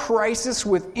spiritual crisis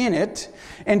within it,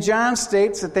 and John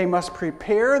states that they must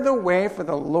prepare the way for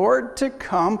the Lord to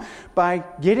come by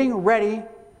getting ready,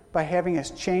 by having a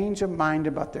change of mind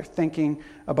about their thinking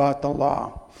about the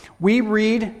law. We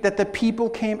read that the people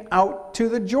came out to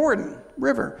the Jordan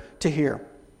River to hear.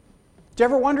 Did you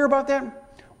ever wonder about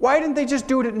that? Why didn't they just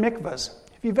do it at mikvahs?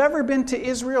 If you've ever been to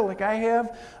Israel, like I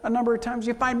have a number of times,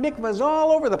 you find mikvahs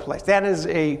all over the place. That is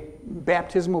a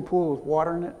baptismal pool with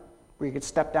water in it, where you could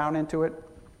step down into it.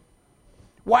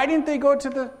 Why didn't they go to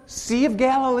the Sea of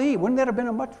Galilee? Wouldn't that have been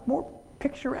a much more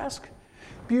picturesque,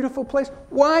 beautiful place?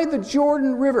 Why the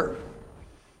Jordan River?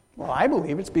 Well, I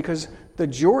believe it's because the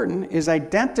Jordan is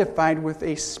identified with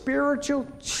a spiritual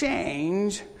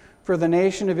change for the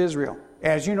nation of Israel.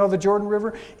 As you know, the Jordan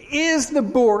River is the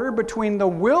border between the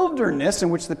wilderness in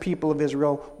which the people of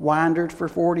Israel wandered for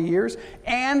 40 years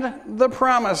and the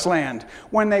Promised Land.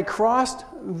 When they crossed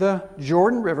the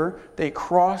Jordan River, they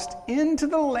crossed into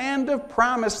the land of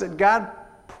promise that God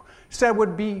said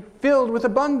would be filled with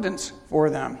abundance for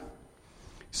them.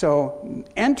 So,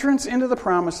 entrance into the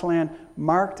Promised Land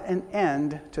marked an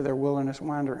end to their wilderness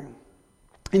wandering.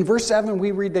 In verse 7,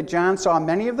 we read that John saw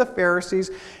many of the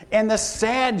Pharisees and the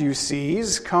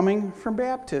Sadducees coming from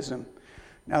baptism.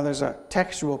 Now, there's a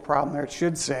textual problem there. It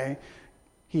should say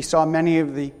he saw many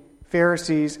of the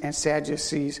Pharisees and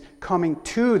Sadducees coming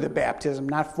to the baptism,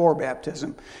 not for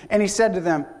baptism. And he said to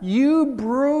them, "You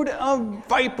brood of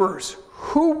vipers,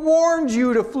 who warned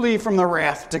you to flee from the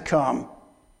wrath to come?"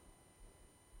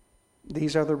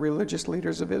 These are the religious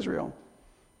leaders of Israel.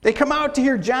 They come out to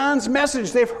hear John's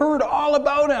message. They've heard all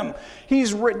about him.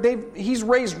 He's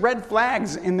raised red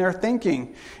flags in their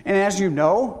thinking. And as you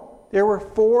know, there were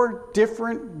 4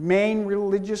 different main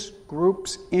religious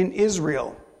groups in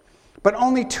Israel. But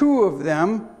only 2 of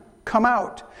them come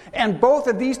out. And both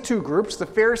of these 2 groups, the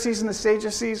Pharisees and the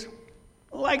Sadducees,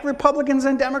 like Republicans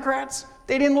and Democrats,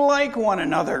 they didn't like one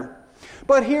another.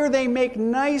 But here they make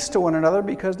nice to one another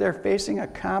because they're facing a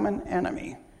common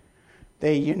enemy.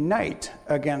 They unite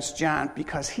against John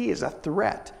because he is a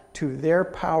threat to their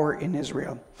power in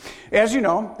Israel. As you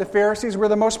know, the Pharisees were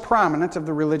the most prominent of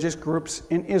the religious groups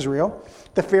in Israel.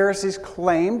 The Pharisees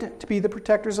claimed to be the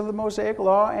protectors of the Mosaic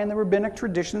Law and the rabbinic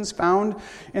traditions found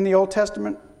in the Old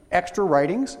Testament extra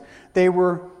writings. They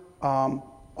were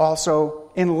also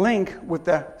in link with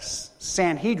the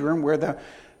Sanhedrin, where the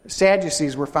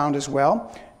Sadducees were found as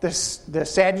well. The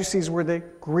Sadducees were the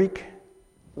Greek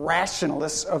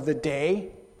rationalists of the day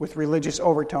with religious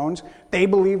overtones. They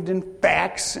believed in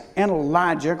facts and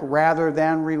logic rather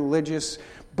than religious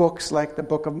books like the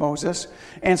Book of Moses.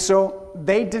 And so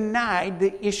they denied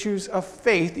the issues of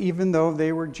faith even though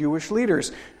they were Jewish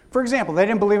leaders. For example, they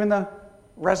didn't believe in the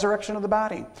resurrection of the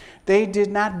body. They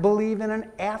did not believe in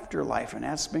an afterlife, and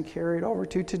that's been carried over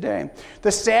to today.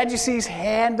 The Sadducees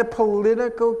had the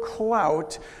political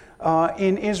clout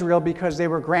in Israel because they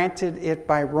were granted it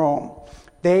by Rome.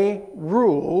 They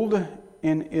ruled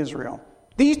in Israel.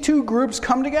 These 2 groups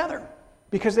come together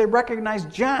because they recognize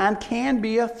John can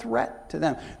be a threat to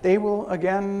them. They will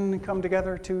again come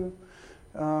together to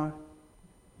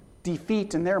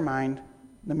defeat, in their mind,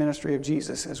 the ministry of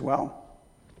Jesus as well.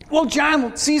 Well,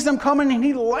 John sees them coming and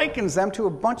he likens them to a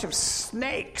bunch of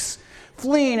snakes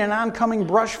fleeing an oncoming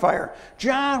brush fire.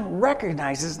 John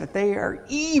recognizes that they are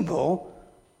evil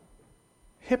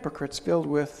hypocrites filled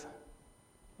with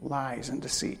lies and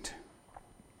deceit.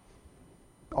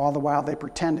 All the while they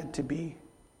pretended to be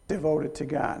devoted to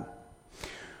God.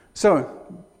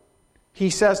 So he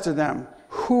says to them,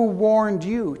 "Who warned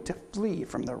you to flee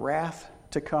from the wrath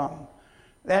to come?"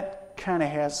 That kind of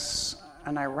has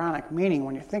an ironic meaning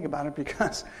when you think about it,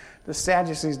 because the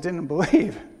Sadducees didn't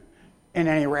believe in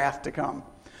any wrath to come.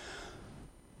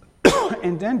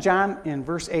 And then John in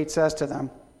verse 8 says to them,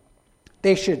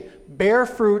 they should bear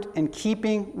fruit in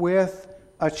keeping with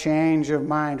a change of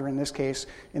mind, or in this case,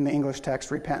 in the English text,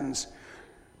 repentance.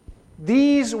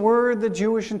 These were the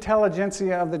Jewish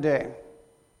intelligentsia of the day.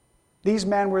 These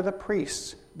men were the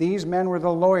priests. These men were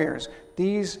the lawyers.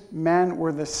 These men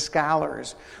were the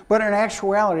scholars. But in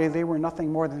actuality, they were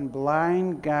nothing more than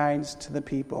blind guides to the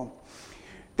people.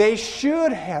 They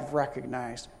should have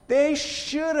recognized, they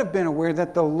should have been aware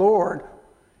that the Lord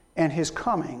and his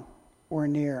coming were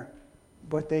near,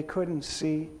 but they couldn't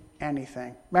see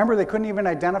anything. Remember, they couldn't even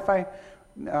identify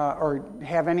or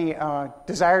have any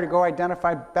desire to go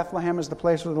identify Bethlehem as the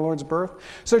place of the Lord's birth.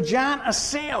 So John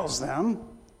assails them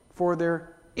for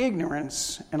their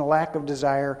ignorance and a lack of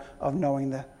desire of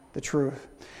knowing the truth.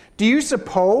 Do you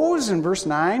suppose, in verse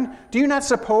 9, do you not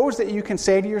suppose that you can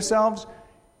say to yourselves,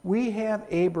 "We have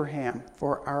Abraham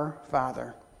for our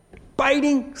father"?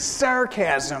 Biting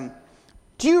sarcasm.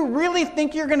 Do you really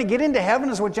think you're going to get into heaven,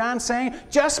 is what John's saying,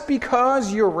 just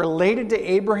because you're related to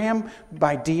Abraham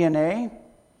by DNA?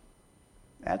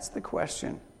 That's the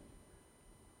question.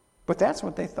 But that's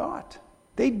what they thought.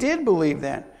 They did believe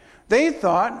that. They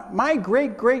thought, my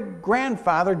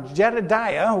great-great-grandfather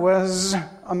Jedediah was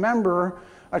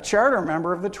a charter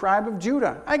member of the tribe of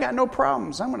Judah. I got no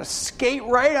problems. I'm going to skate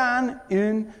right on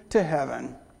into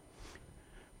heaven.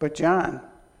 But John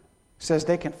says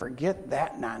they can forget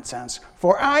that nonsense.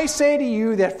 For I say to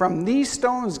you that from these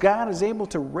stones God is able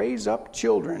to raise up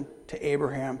children to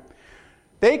Abraham.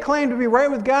 They claim to be right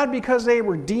with God because they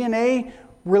were DNA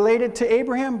related to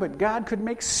Abraham, but God could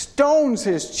make stones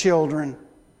his children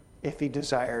if he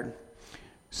desired.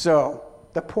 So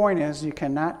the point is, you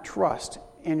cannot trust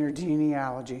in your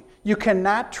genealogy. You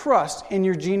cannot trust in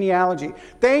your genealogy.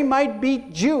 They might be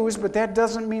Jews, but that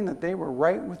doesn't mean that they were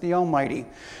right with the Almighty.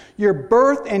 Your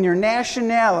birth and your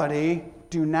nationality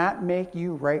do not make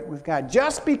you right with God.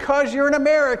 Just because you're an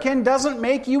American doesn't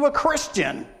make you a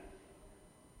Christian.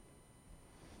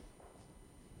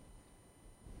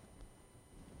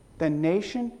 The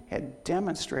nation had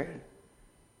demonstrated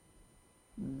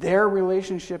their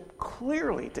relationship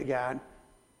clearly to God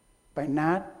by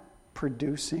not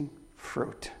producing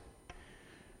fruit.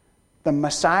 The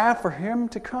Messiah, for him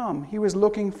to come, he was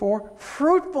looking for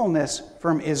fruitfulness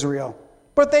from Israel.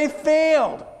 But they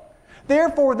failed.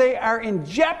 Therefore, they are in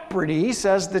jeopardy,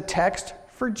 says the text,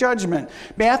 for judgment.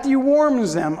 Matthew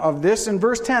warns them of this in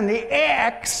verse 10. The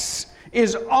axe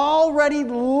is already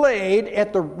laid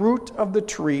at the root of the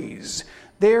trees.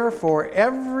 Therefore,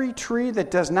 every tree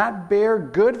that does not bear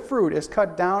good fruit is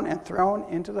cut down and thrown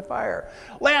into the fire.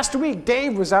 Last week,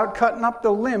 Dave was out cutting up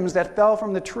the limbs that fell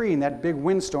from the tree in that big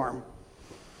windstorm.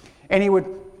 And he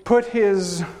would put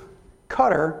his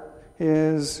cutter,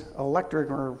 his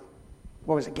electric, or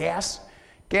what was it, gas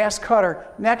cutter,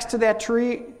 next to that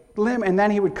tree limb, and then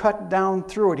he would cut down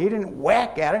through it. He didn't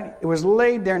whack at it. It was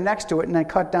laid there next to it and then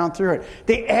cut down through it.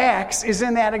 The axe is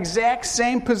in that exact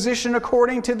same position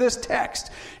according to this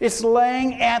text. It's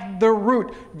laying at the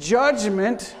root.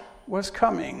 Judgment was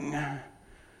coming.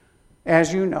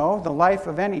 As you know, the life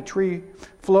of any tree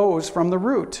flows from the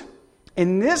root.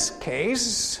 In this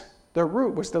case, the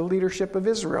root was the leadership of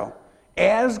Israel.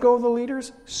 As go the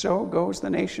leaders, so goes the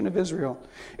nation of Israel.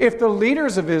 If the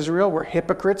leaders of Israel were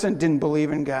hypocrites and didn't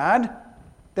believe in God,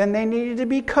 then they needed to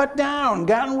be cut down,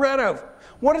 gotten rid of.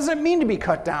 What does it mean to be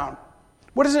cut down?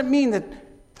 What does it mean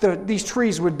that these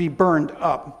trees would be burned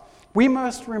up? We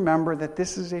must remember that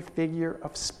this is a figure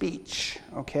of speech,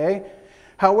 okay?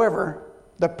 However,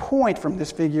 the point from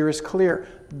this figure is clear.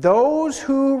 Those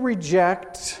who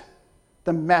reject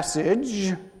the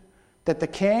message that the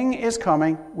king is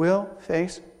coming will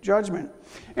face judgment.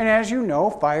 And as you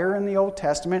know, fire in the Old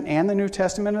Testament and the New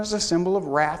Testament is a symbol of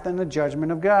wrath and the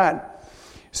judgment of God.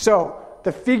 So,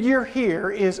 the figure here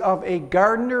is of a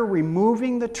gardener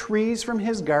removing the trees from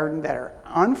his garden that are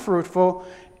unfruitful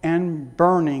and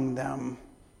burning them,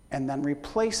 and then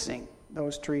replacing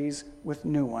those trees with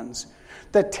new ones.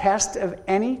 The test of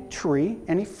any tree,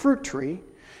 any fruit tree,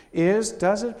 is,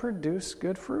 does it produce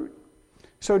good fruit?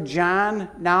 So John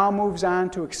now moves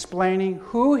on to explaining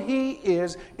who he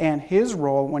is and his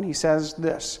role when he says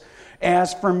this.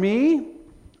 As for me,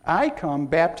 I come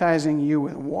baptizing you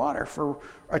with water for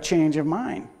a change of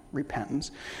mind,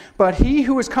 repentance. But he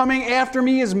who is coming after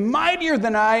me is mightier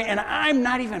than I, and I'm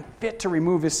not even fit to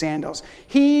remove his sandals.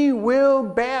 He will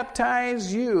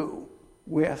baptize you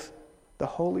with the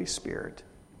Holy Spirit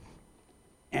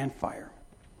and fire.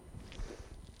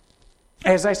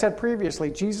 As I said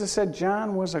previously, Jesus said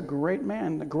John was a great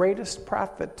man, the greatest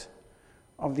prophet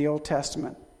of the Old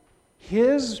Testament.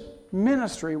 His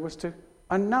ministry was to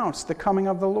announce the coming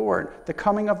of the Lord, the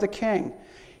coming of the King.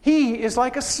 He is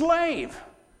like a slave.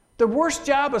 The worst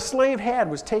job a slave had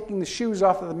was taking the shoes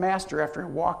off of the master after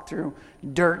he walked through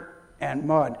dirt and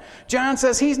mud. John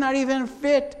says he's not even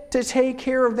fit to take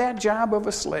care of that job of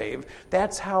a slave.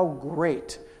 That's how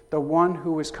great the one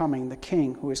who is coming, the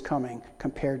King who is coming,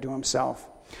 compared to himself.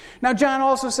 Now, John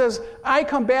also says, I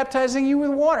come baptizing you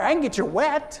with water. I can get you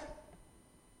wet,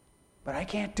 but I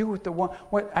can't do what the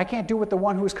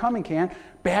one who is coming can.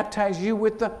 Baptize you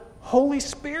with the Holy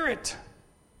Spirit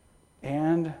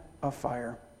and of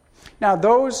fire. Now,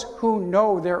 those who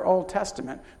know their Old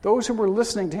Testament, those who were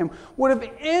listening to him, would have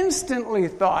instantly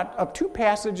thought of two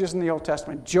passages in the Old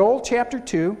Testament, Joel chapter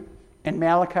 2 and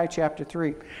Malachi chapter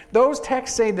 3. Those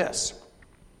texts say this: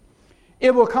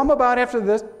 it will come about after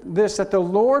this that the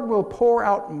Lord will pour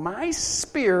out my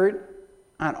Spirit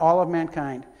on all of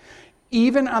mankind.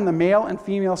 Even on the male and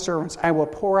female servants, I will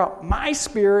pour out my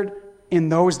Spirit in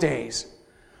those days.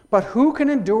 But who can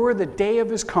endure the day of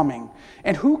his coming?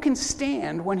 And who can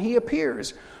stand when he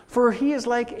appears? For he is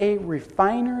like a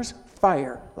refiner's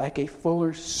fire, like a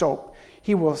fuller's soap.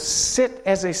 He will sit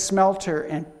as a smelter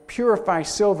and purify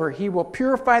silver. He will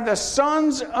purify the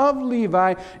sons of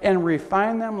Levi and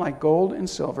refine them like gold and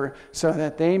silver, so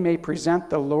that they may present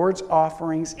the Lord's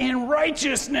offerings in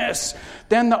righteousness.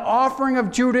 Then the offering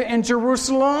of Judah and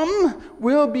Jerusalem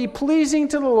will be pleasing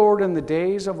to the Lord in the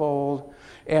days of old,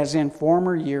 as in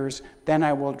former years. Then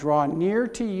I will draw near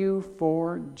to you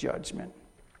for judgment.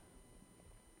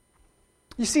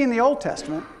 You see, in the Old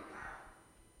Testament,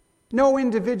 no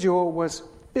individual was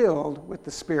filled with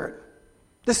the Spirit.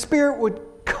 The Spirit would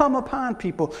come upon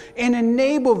people and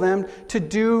enable them to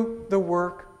do the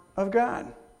work of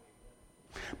God.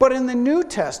 But in the New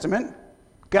Testament,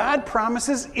 God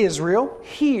promises Israel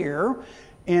here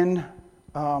in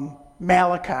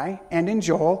Malachi and in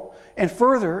Joel, and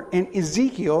further in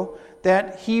Ezekiel,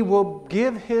 that he will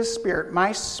give his Spirit,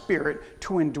 my Spirit,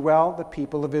 to indwell the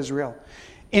people of Israel.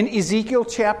 In Ezekiel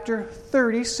chapter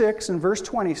 36 and verse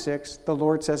 26, the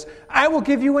Lord says, I will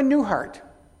give you a new heart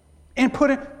and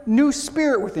put a new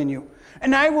spirit within you.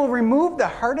 And I will remove the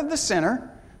heart of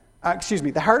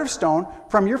the heart of stone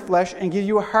from your flesh and give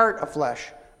you a heart of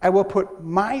flesh. I will put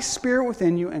my Spirit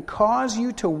within you and cause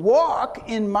you to walk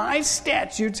in my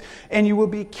statutes, and you will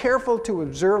be careful to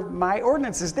observe my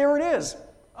ordinances. There it is,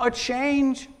 a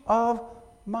change of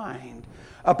mind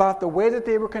about the way that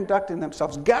they were conducting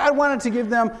themselves. God wanted to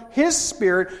give them his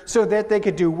Spirit so that they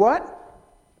could do what?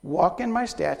 Walk in my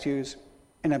statutes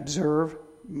and observe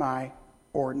my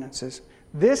ordinances.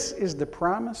 This is the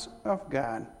promise of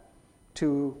God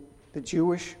to the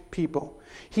Jewish people.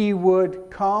 He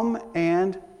would come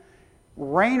and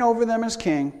reign over them as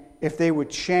king if they would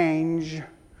change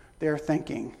their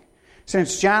thinking.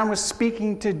 Since John was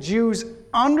speaking to Jews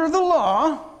under the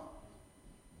law,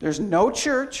 there's no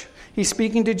church. He's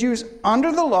speaking to Jews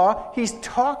under the law. He's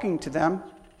talking to them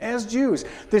as Jews.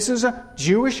 This is a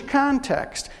Jewish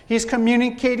context. He's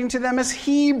communicating to them as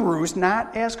Hebrews,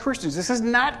 not as Christians. This is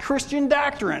not Christian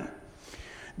doctrine.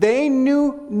 They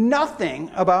knew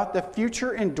nothing about the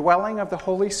future indwelling of the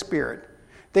Holy Spirit.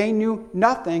 They knew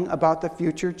nothing about the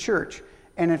future church.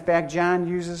 And in fact, John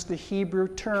uses the Hebrew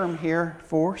term here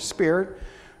for spirit,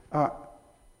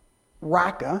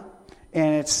 raka,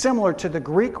 and it's similar to the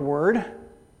Greek word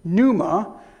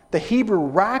pneuma. The Hebrew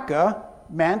raka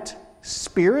meant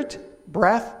spirit,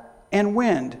 breath, and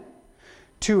wind.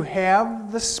 To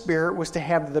have the Spirit was to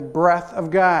have the breath of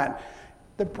God.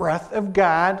 The breath of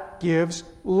God gives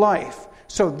life.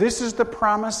 So this is the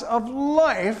promise of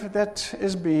life that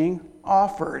is being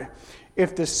offered.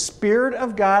 If the Spirit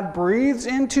of God breathes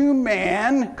into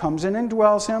man, comes in and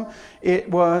dwells him, it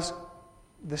was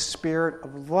the Spirit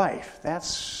of life.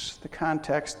 That's the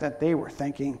context that they were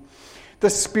thinking. The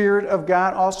Spirit of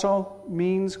God also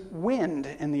means wind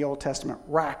in the Old Testament,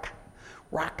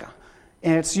 raka.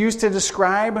 And it's used to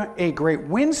describe a great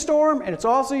windstorm, and it's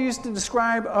also used to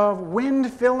describe of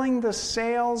wind filling the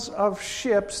sails of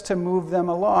ships to move them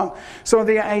along. So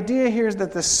the idea here is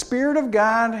that the Spirit of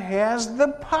God has the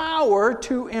power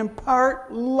to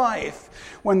impart life.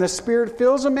 When the Spirit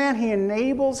fills a man, He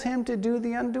enables him to do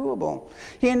the undoable.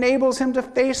 He enables him to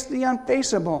face the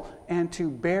unfaceable and to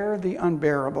bear the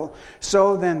unbearable.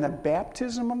 So then the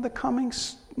baptism of the coming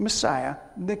Messiah,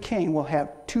 the King, will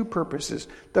have two purposes.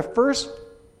 The first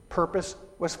purpose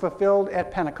was fulfilled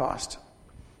at Pentecost.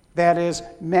 That is,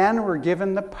 men were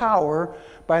given the power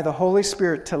by the Holy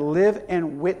Spirit to live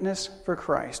and witness for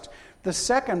Christ. The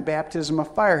second baptism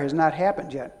of fire has not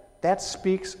happened yet. That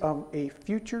speaks of a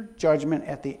future judgment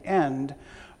at the end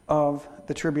of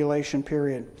the tribulation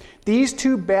period. These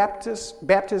two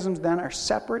baptisms then are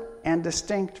separate and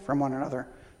distinct from one another.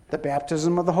 The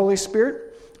baptism of the Holy Spirit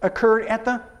occurred at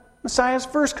the Messiah's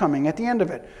first coming, at the end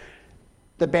of it.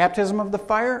 The baptism of the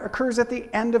fire occurs at the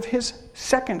end of His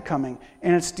second coming.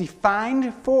 And it's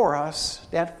defined for us,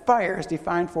 that fire is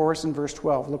defined for us in verse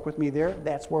 12. Look with me there.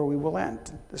 That's where we will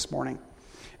end this morning.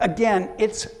 Again,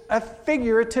 it's a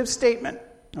figurative statement,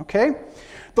 okay?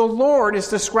 The Lord is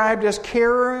described as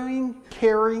carrying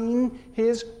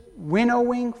His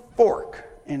winnowing fork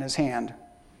in His hand.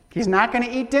 He's not going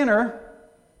to eat dinner.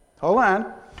 Hold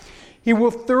on. He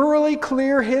will thoroughly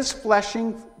clear His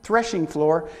threshing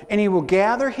floor, and He will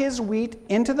gather His wheat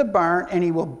into the barn, and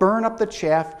He will burn up the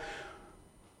chaff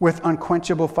with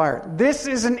unquenchable fire. This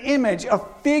is an image, a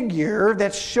figure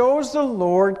that shows the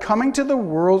Lord coming to the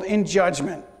world in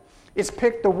judgment.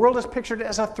 The world is pictured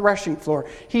as a threshing floor.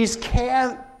 He's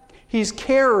carrying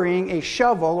a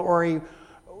shovel or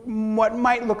what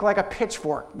might look like a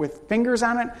pitchfork with fingers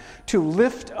on it to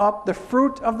lift up the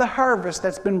fruit of the harvest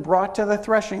that's been brought to the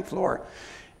threshing floor.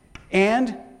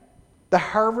 And the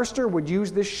harvester would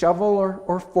use this shovel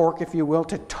or fork, if you will,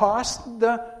 to toss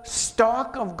the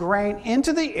stalk of grain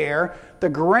into the air. The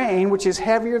grain, which is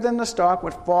heavier than the stalk,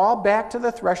 would fall back to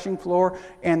the threshing floor,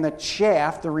 and the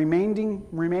chaff, the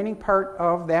remaining part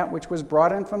of that which was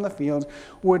brought in from the fields,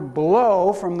 would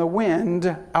blow from the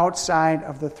wind outside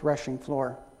of the threshing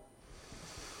floor.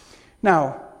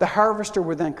 Now, the harvester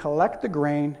would then collect the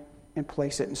grain and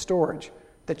place it in storage.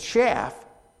 The chaff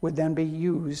would then be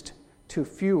used to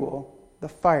fuel the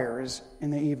fires in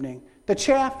the evening. The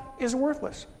chaff is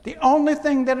worthless. The only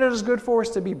thing that it is good for is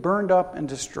to be burned up and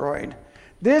destroyed.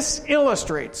 This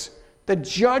illustrates the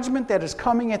judgment that is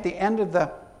coming at the end of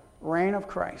the reign of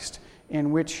Christ,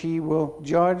 in which He will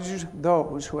judge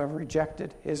those who have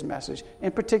rejected His message,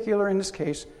 in particular, in this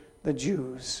case, the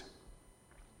Jews.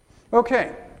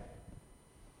 Okay.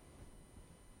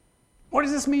 What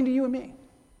does this mean to you and me?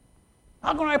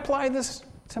 How can I apply this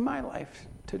to my life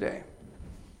today?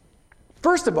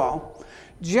 First of all,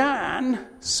 John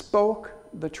spoke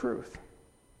the truth.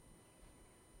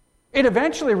 It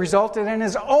eventually resulted in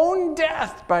his own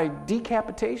death by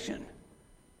decapitation.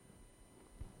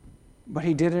 But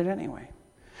he did it anyway.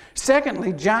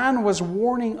 Secondly, John was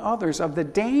warning others of the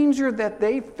danger that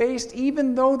they faced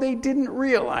even though they didn't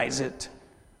realize it.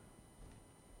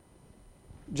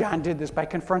 John did this by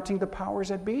confronting the powers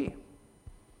that be,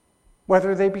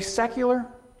 whether they be secular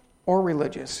or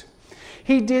religious.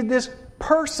 He did this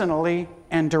personally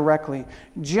and directly.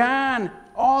 John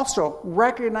also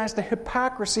recognized the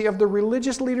hypocrisy of the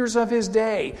religious leaders of his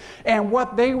day, and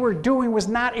what they were doing was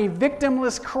not a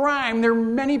victimless crime. There were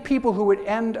many people who would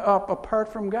end up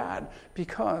apart from God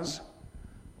because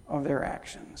of their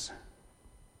actions.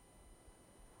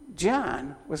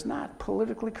 John was not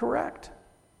politically correct.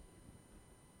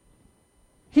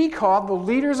 He called the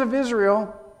leaders of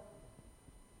Israel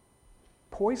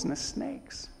poisonous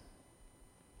snakes.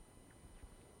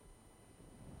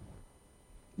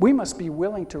 We must be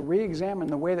willing to re-examine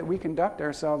the way that we conduct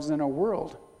ourselves in a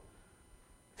world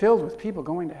filled with people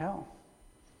going to hell.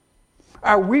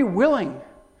 Are we willing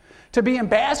to be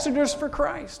ambassadors for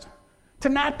Christ, to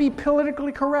not be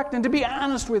politically correct, and to be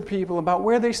honest with people about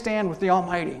where they stand with the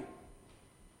Almighty?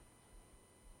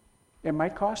 It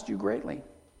might cost you greatly.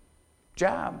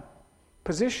 Job,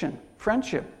 position,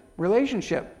 friendship,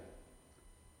 relationship.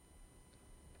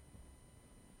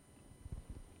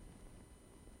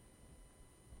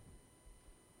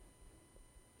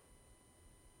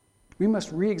 We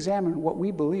must re-examine what we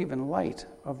believe in light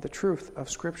of the truth of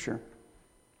Scripture.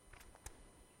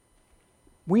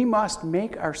 We must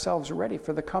make ourselves ready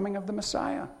for the coming of the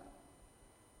Messiah.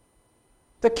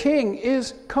 The King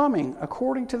is coming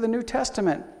according to the New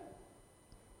Testament.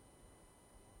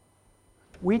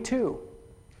 We too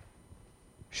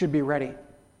should be ready.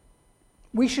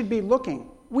 We should be looking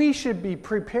We should be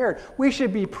prepared. We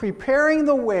should be preparing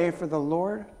the way for the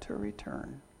Lord to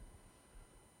return.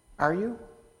 Are you?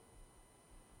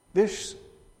 This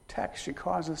text should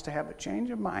cause us to have a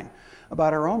change of mind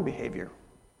about our own behavior.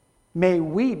 May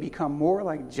we become more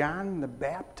like John the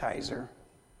Baptizer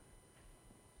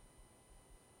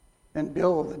than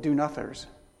Bill the do-nothings.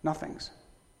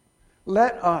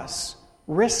 Let us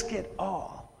risk it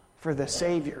all for the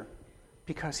Savior,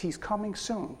 because he's coming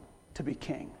soon to be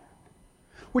king.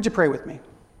 Would you pray with me?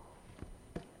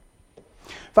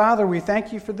 Father, we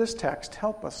thank you for this text.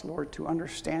 Help us, Lord, to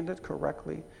understand it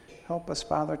correctly. Help us,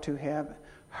 Father, to have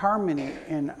harmony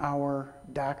in our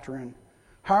doctrine,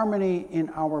 harmony in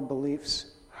our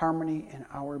beliefs, harmony in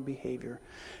our behavior.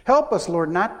 Help us,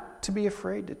 Lord, not to be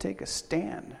afraid to take a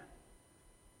stand,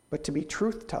 but to be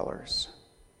truth tellers.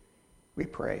 We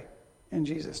pray in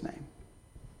Jesus' name.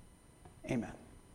 Amen.